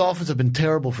Miami Dolphins have been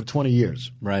terrible for 20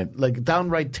 years. Right. Like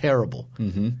downright terrible.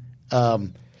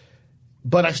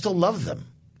 But I still love them.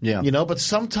 Yeah. But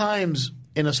sometimes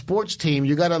in a sports team,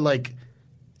 you gotta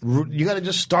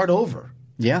just start over.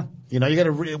 Yeah. You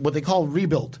gotta what they call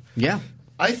rebuild. Yeah.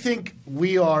 I think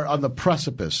we are on the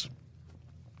precipice.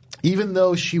 Even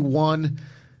though she won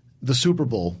the Super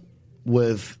Bowl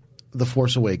with The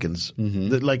Force Awakens,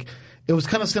 it was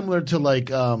kind of similar to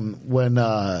when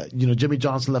Jimmy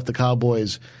Johnson left the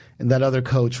Cowboys and that other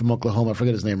coach from Oklahoma, I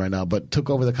forget his name right now, but took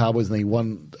over the Cowboys and they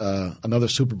won another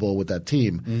Super Bowl with that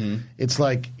team. Mm-hmm. It's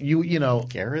like you know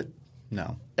Garrett?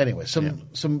 No. Anyway, some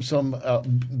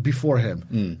before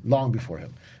him, long before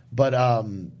him, but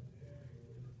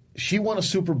she won a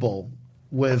Super Bowl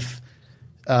with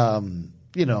without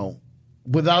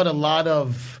a lot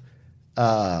of.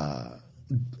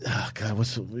 God,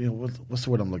 what's the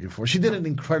word I'm looking for? She did an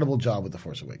incredible job with The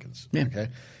Force Awakens. Yeah. Okay,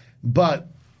 but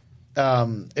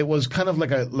it was kind of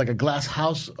like a glass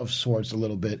house of sorts a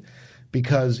little bit,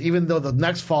 because even though the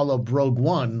next follow-up Rogue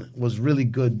One was really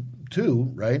good too,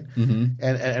 right? Mm-hmm.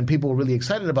 And people were really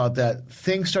excited about that.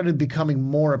 Things started becoming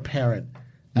more apparent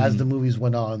as the movies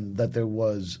went on that there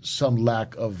was some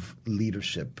lack of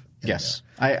leadership. Yes,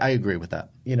 I agree with that.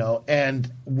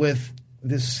 And with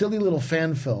this silly little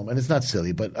fan film, and it's not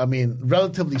silly, but I mean,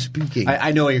 relatively speaking, I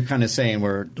know what you're kind of saying.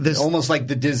 Where almost like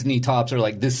the Disney tops are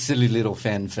like this silly little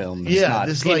fan film.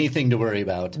 It's not anything to worry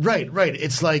about. Right.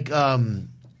 It's like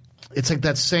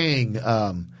that saying.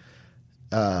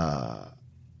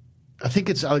 I think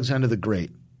it's Alexander the Great.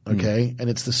 Okay, and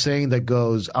it's the saying that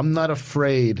goes, "I'm not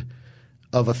afraid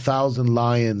of 1,000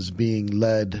 lions being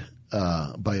led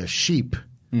by a sheep."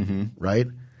 Mm-hmm. Right.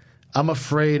 I'm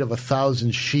afraid of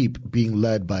 1,000 sheep being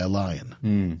led by a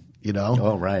lion.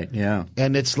 Oh, right, yeah.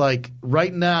 And it's like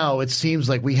right now it seems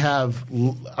like we have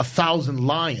 1,000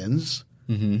 lions,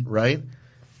 right?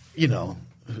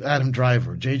 Adam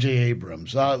Driver, J.J.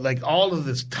 Abrams, like all of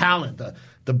this talent,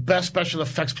 the best special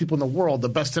effects people in the world, the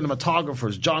best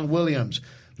cinematographers, John Williams,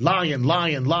 lion,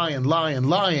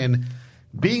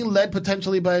 being led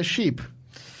potentially by a sheep.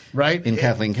 Right? In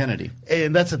Kathleen Kennedy.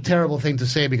 And that's a terrible thing to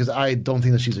say because I don't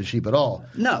think that she's a sheep at all.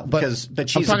 No, but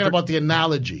she's I'm talking about the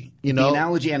analogy, The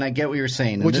analogy, and I get what you're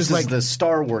saying. And this is the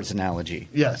Star Wars analogy.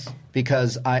 Yes.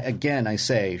 Because I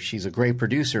say she's a great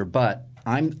producer, but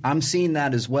I'm seeing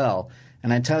that as well.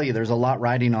 And I tell you, there's a lot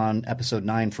riding on Episode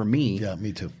 9 for me. Yeah,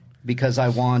 me too. Because I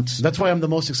want... That's why I'm the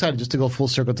most excited, just to go full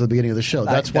circle to the beginning of the show.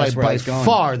 That's why by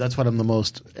far that's what I'm the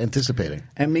most anticipating.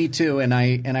 And me too. And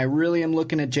I really am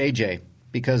looking at JJ.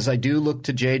 Because I do look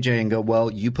to JJ and go,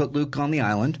 well, you put Luke on the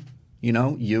island.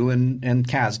 You and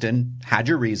Kasdan had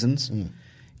your reasons.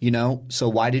 So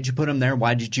why did you put him there?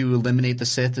 Why did you eliminate the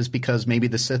Sith? Is because maybe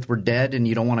the Sith were dead and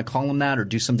you don't want to call them that or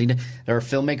do something. There are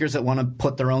filmmakers that want to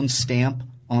put their own stamp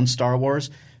on Star Wars.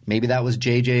 Maybe that was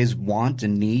JJ's want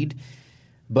and need.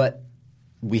 But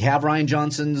we have Rian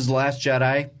Johnson's Last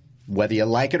Jedi. Whether you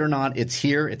like it or not, it's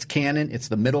here. It's canon. It's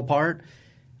the middle part.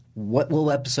 What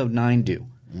will Episode 9 do?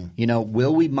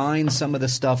 Will we mine some of the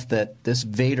stuff that this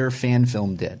Vader fan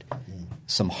film did?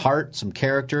 Some heart, some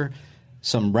character,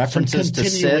 some references to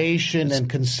Sith. Some continuation and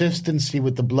consistency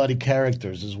with the bloody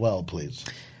characters as well, please.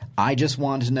 I just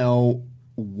want to know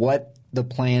what the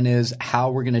plan is,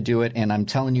 how we're going to do it, and I'm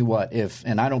telling you what,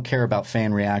 and I don't care about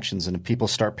fan reactions, and if people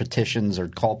start petitions or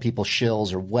call people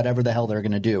shills or whatever the hell they're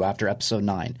going to do after Episode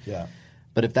 9. Yeah.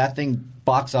 But if that thing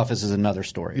box office is another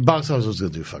story. Box office is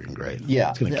going to do fucking great. Yeah,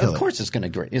 it's going to kill it. Of course it's going to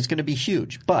great. It's going to be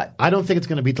huge. But I don't think it's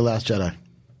going to beat The Last Jedi.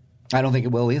 I don't think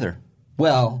it will either.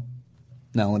 Well,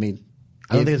 no, I don't think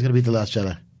it's going to beat The Last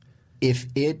Jedi. If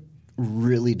it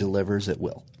really delivers, it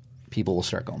will. People will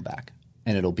start going back,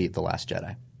 and it'll beat The Last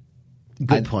Jedi.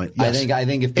 Good point. Yes. I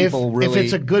think if people really, if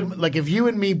it's a good, like if you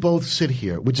and me both sit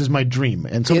here, which is my dream,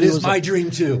 and it is my dream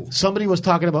too. Somebody was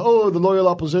talking about, the loyal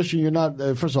opposition. You're not.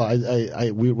 First of all,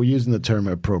 we're using the term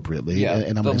appropriately, yeah,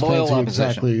 and I'm going to explain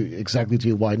to you exactly to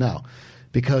you why now,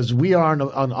 because we are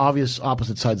on obvious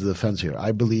opposite sides of the fence here.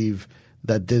 I believe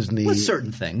that Disney with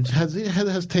certain things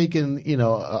has taken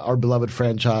our beloved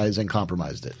franchise and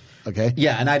compromised it. Okay.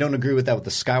 Yeah, and I don't agree with that with the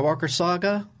Skywalker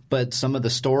saga. But some of the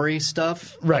story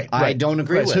stuff, I don't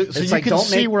agree with. So you can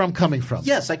see where I'm coming from.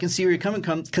 Yes, I can see where you're coming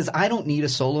from because I don't need a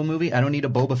Solo movie. I don't need a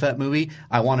Boba Fett movie.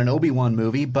 I want an Obi-Wan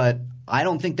movie, but I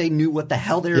don't think they knew what the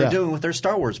hell they were doing with their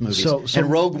Star Wars movies. So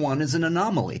and Rogue One is an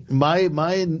anomaly. My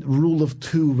rule of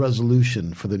two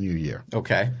resolution for the new year.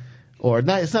 Okay. Or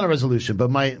not, it's not a resolution, but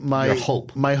my Your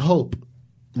hope. My hope.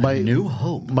 My new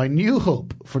hope. My new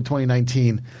hope for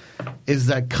 2019 is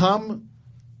that come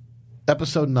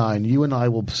Episode 9, you and I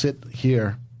will sit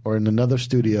here or in another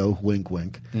studio, wink,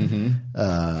 wink, and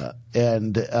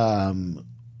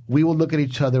we will look at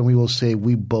each other and we will say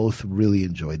we both really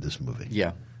enjoyed this movie.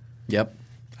 Yeah. Yep.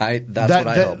 That's what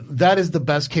I hope. That is the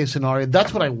best case scenario.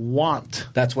 That's what I want.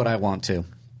 That's what I want too.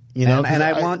 And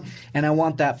I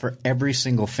want that for every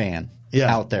single fan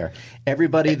out there.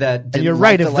 Everybody that didn't and you're like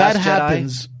right. The If Last that Jedi,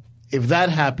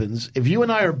 happens, if you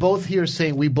and I are both here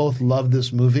saying we both love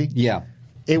this movie,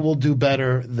 it will do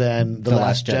better than The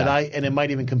Last Jedi, and it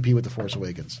might even compete with The Force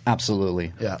Awakens.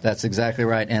 Absolutely. Yeah. That's exactly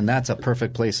right, and that's a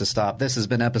perfect place to stop. This has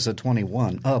been episode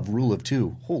 21 of Rule of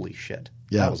Two. Holy shit.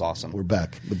 Yeah, that was awesome. We're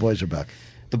back. The boys are back.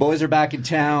 The boys are back in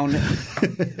town.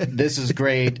 This is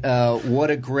great. What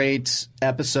a great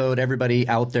episode. Everybody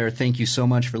out there, thank you so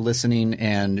much for listening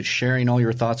and sharing all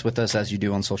your thoughts with us as you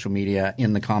do on social media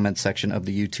in the comments section of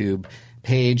the YouTube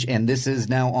page. And this is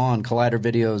now on Collider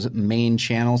Video's main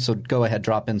channel, so go ahead,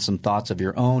 drop in some thoughts of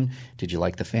your own. Did you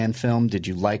like the fan film? Did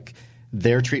you like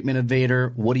their treatment of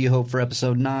Vader? What do you hope for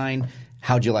episode 9?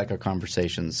 How'd you like our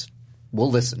conversations? We'll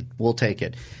listen. We'll take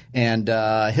it. And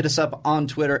hit us up on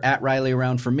Twitter, at Riley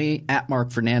Around for me, at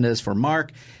Mark Fernandez for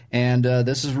Mark. And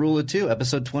this is Rule of Two,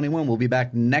 episode 21. We'll be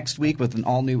back next week with an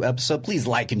all-new episode. Please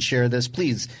like and share this.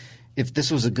 Please, if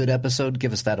this was a good episode,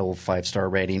 give us that old 5-star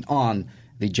rating on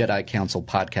the Jedi Council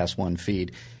Podcast One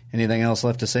feed. Anything else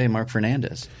left to say, Mark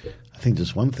Fernandez? I think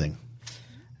just one thing.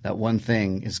 That one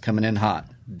thing is coming in hot.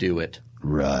 Do it.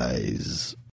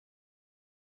 Rise.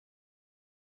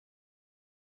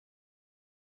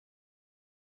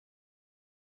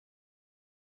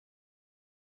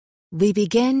 We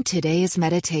begin today's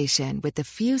meditation with a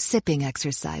few sipping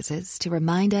exercises to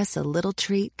remind us a little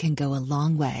treat can go a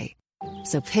long way.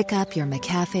 So pick up your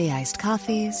McCafe iced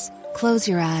coffees, close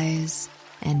your eyes,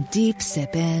 and deep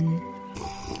sip in.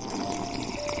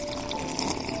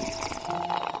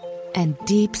 And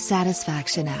deep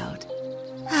satisfaction out.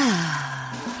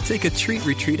 Take a treat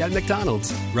retreat at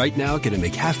McDonald's. Right now, get a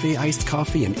McCafe iced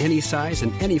coffee in any size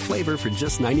and any flavor for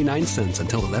just 99 cents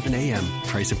until 11 a.m.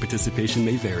 Price and participation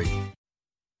may vary.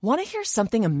 Want to hear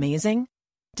something amazing?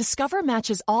 Discover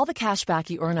matches all the cash back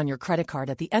you earn on your credit card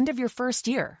at the end of your first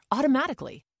year,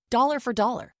 automatically, dollar for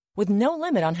dollar, with no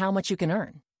limit on how much you can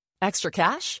earn. Extra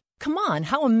cash? Come on,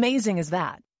 how amazing is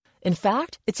that? In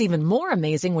fact, it's even more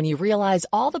amazing when you realize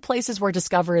all the places where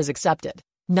Discover is accepted.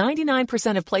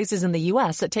 99% of places in the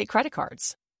U.S. that take credit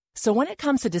cards. So when it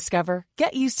comes to Discover,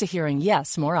 get used to hearing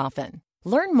yes more often.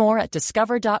 Learn more at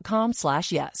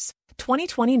discover.com/yes.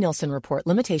 2020 Nielsen Report.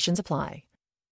 Limitations apply.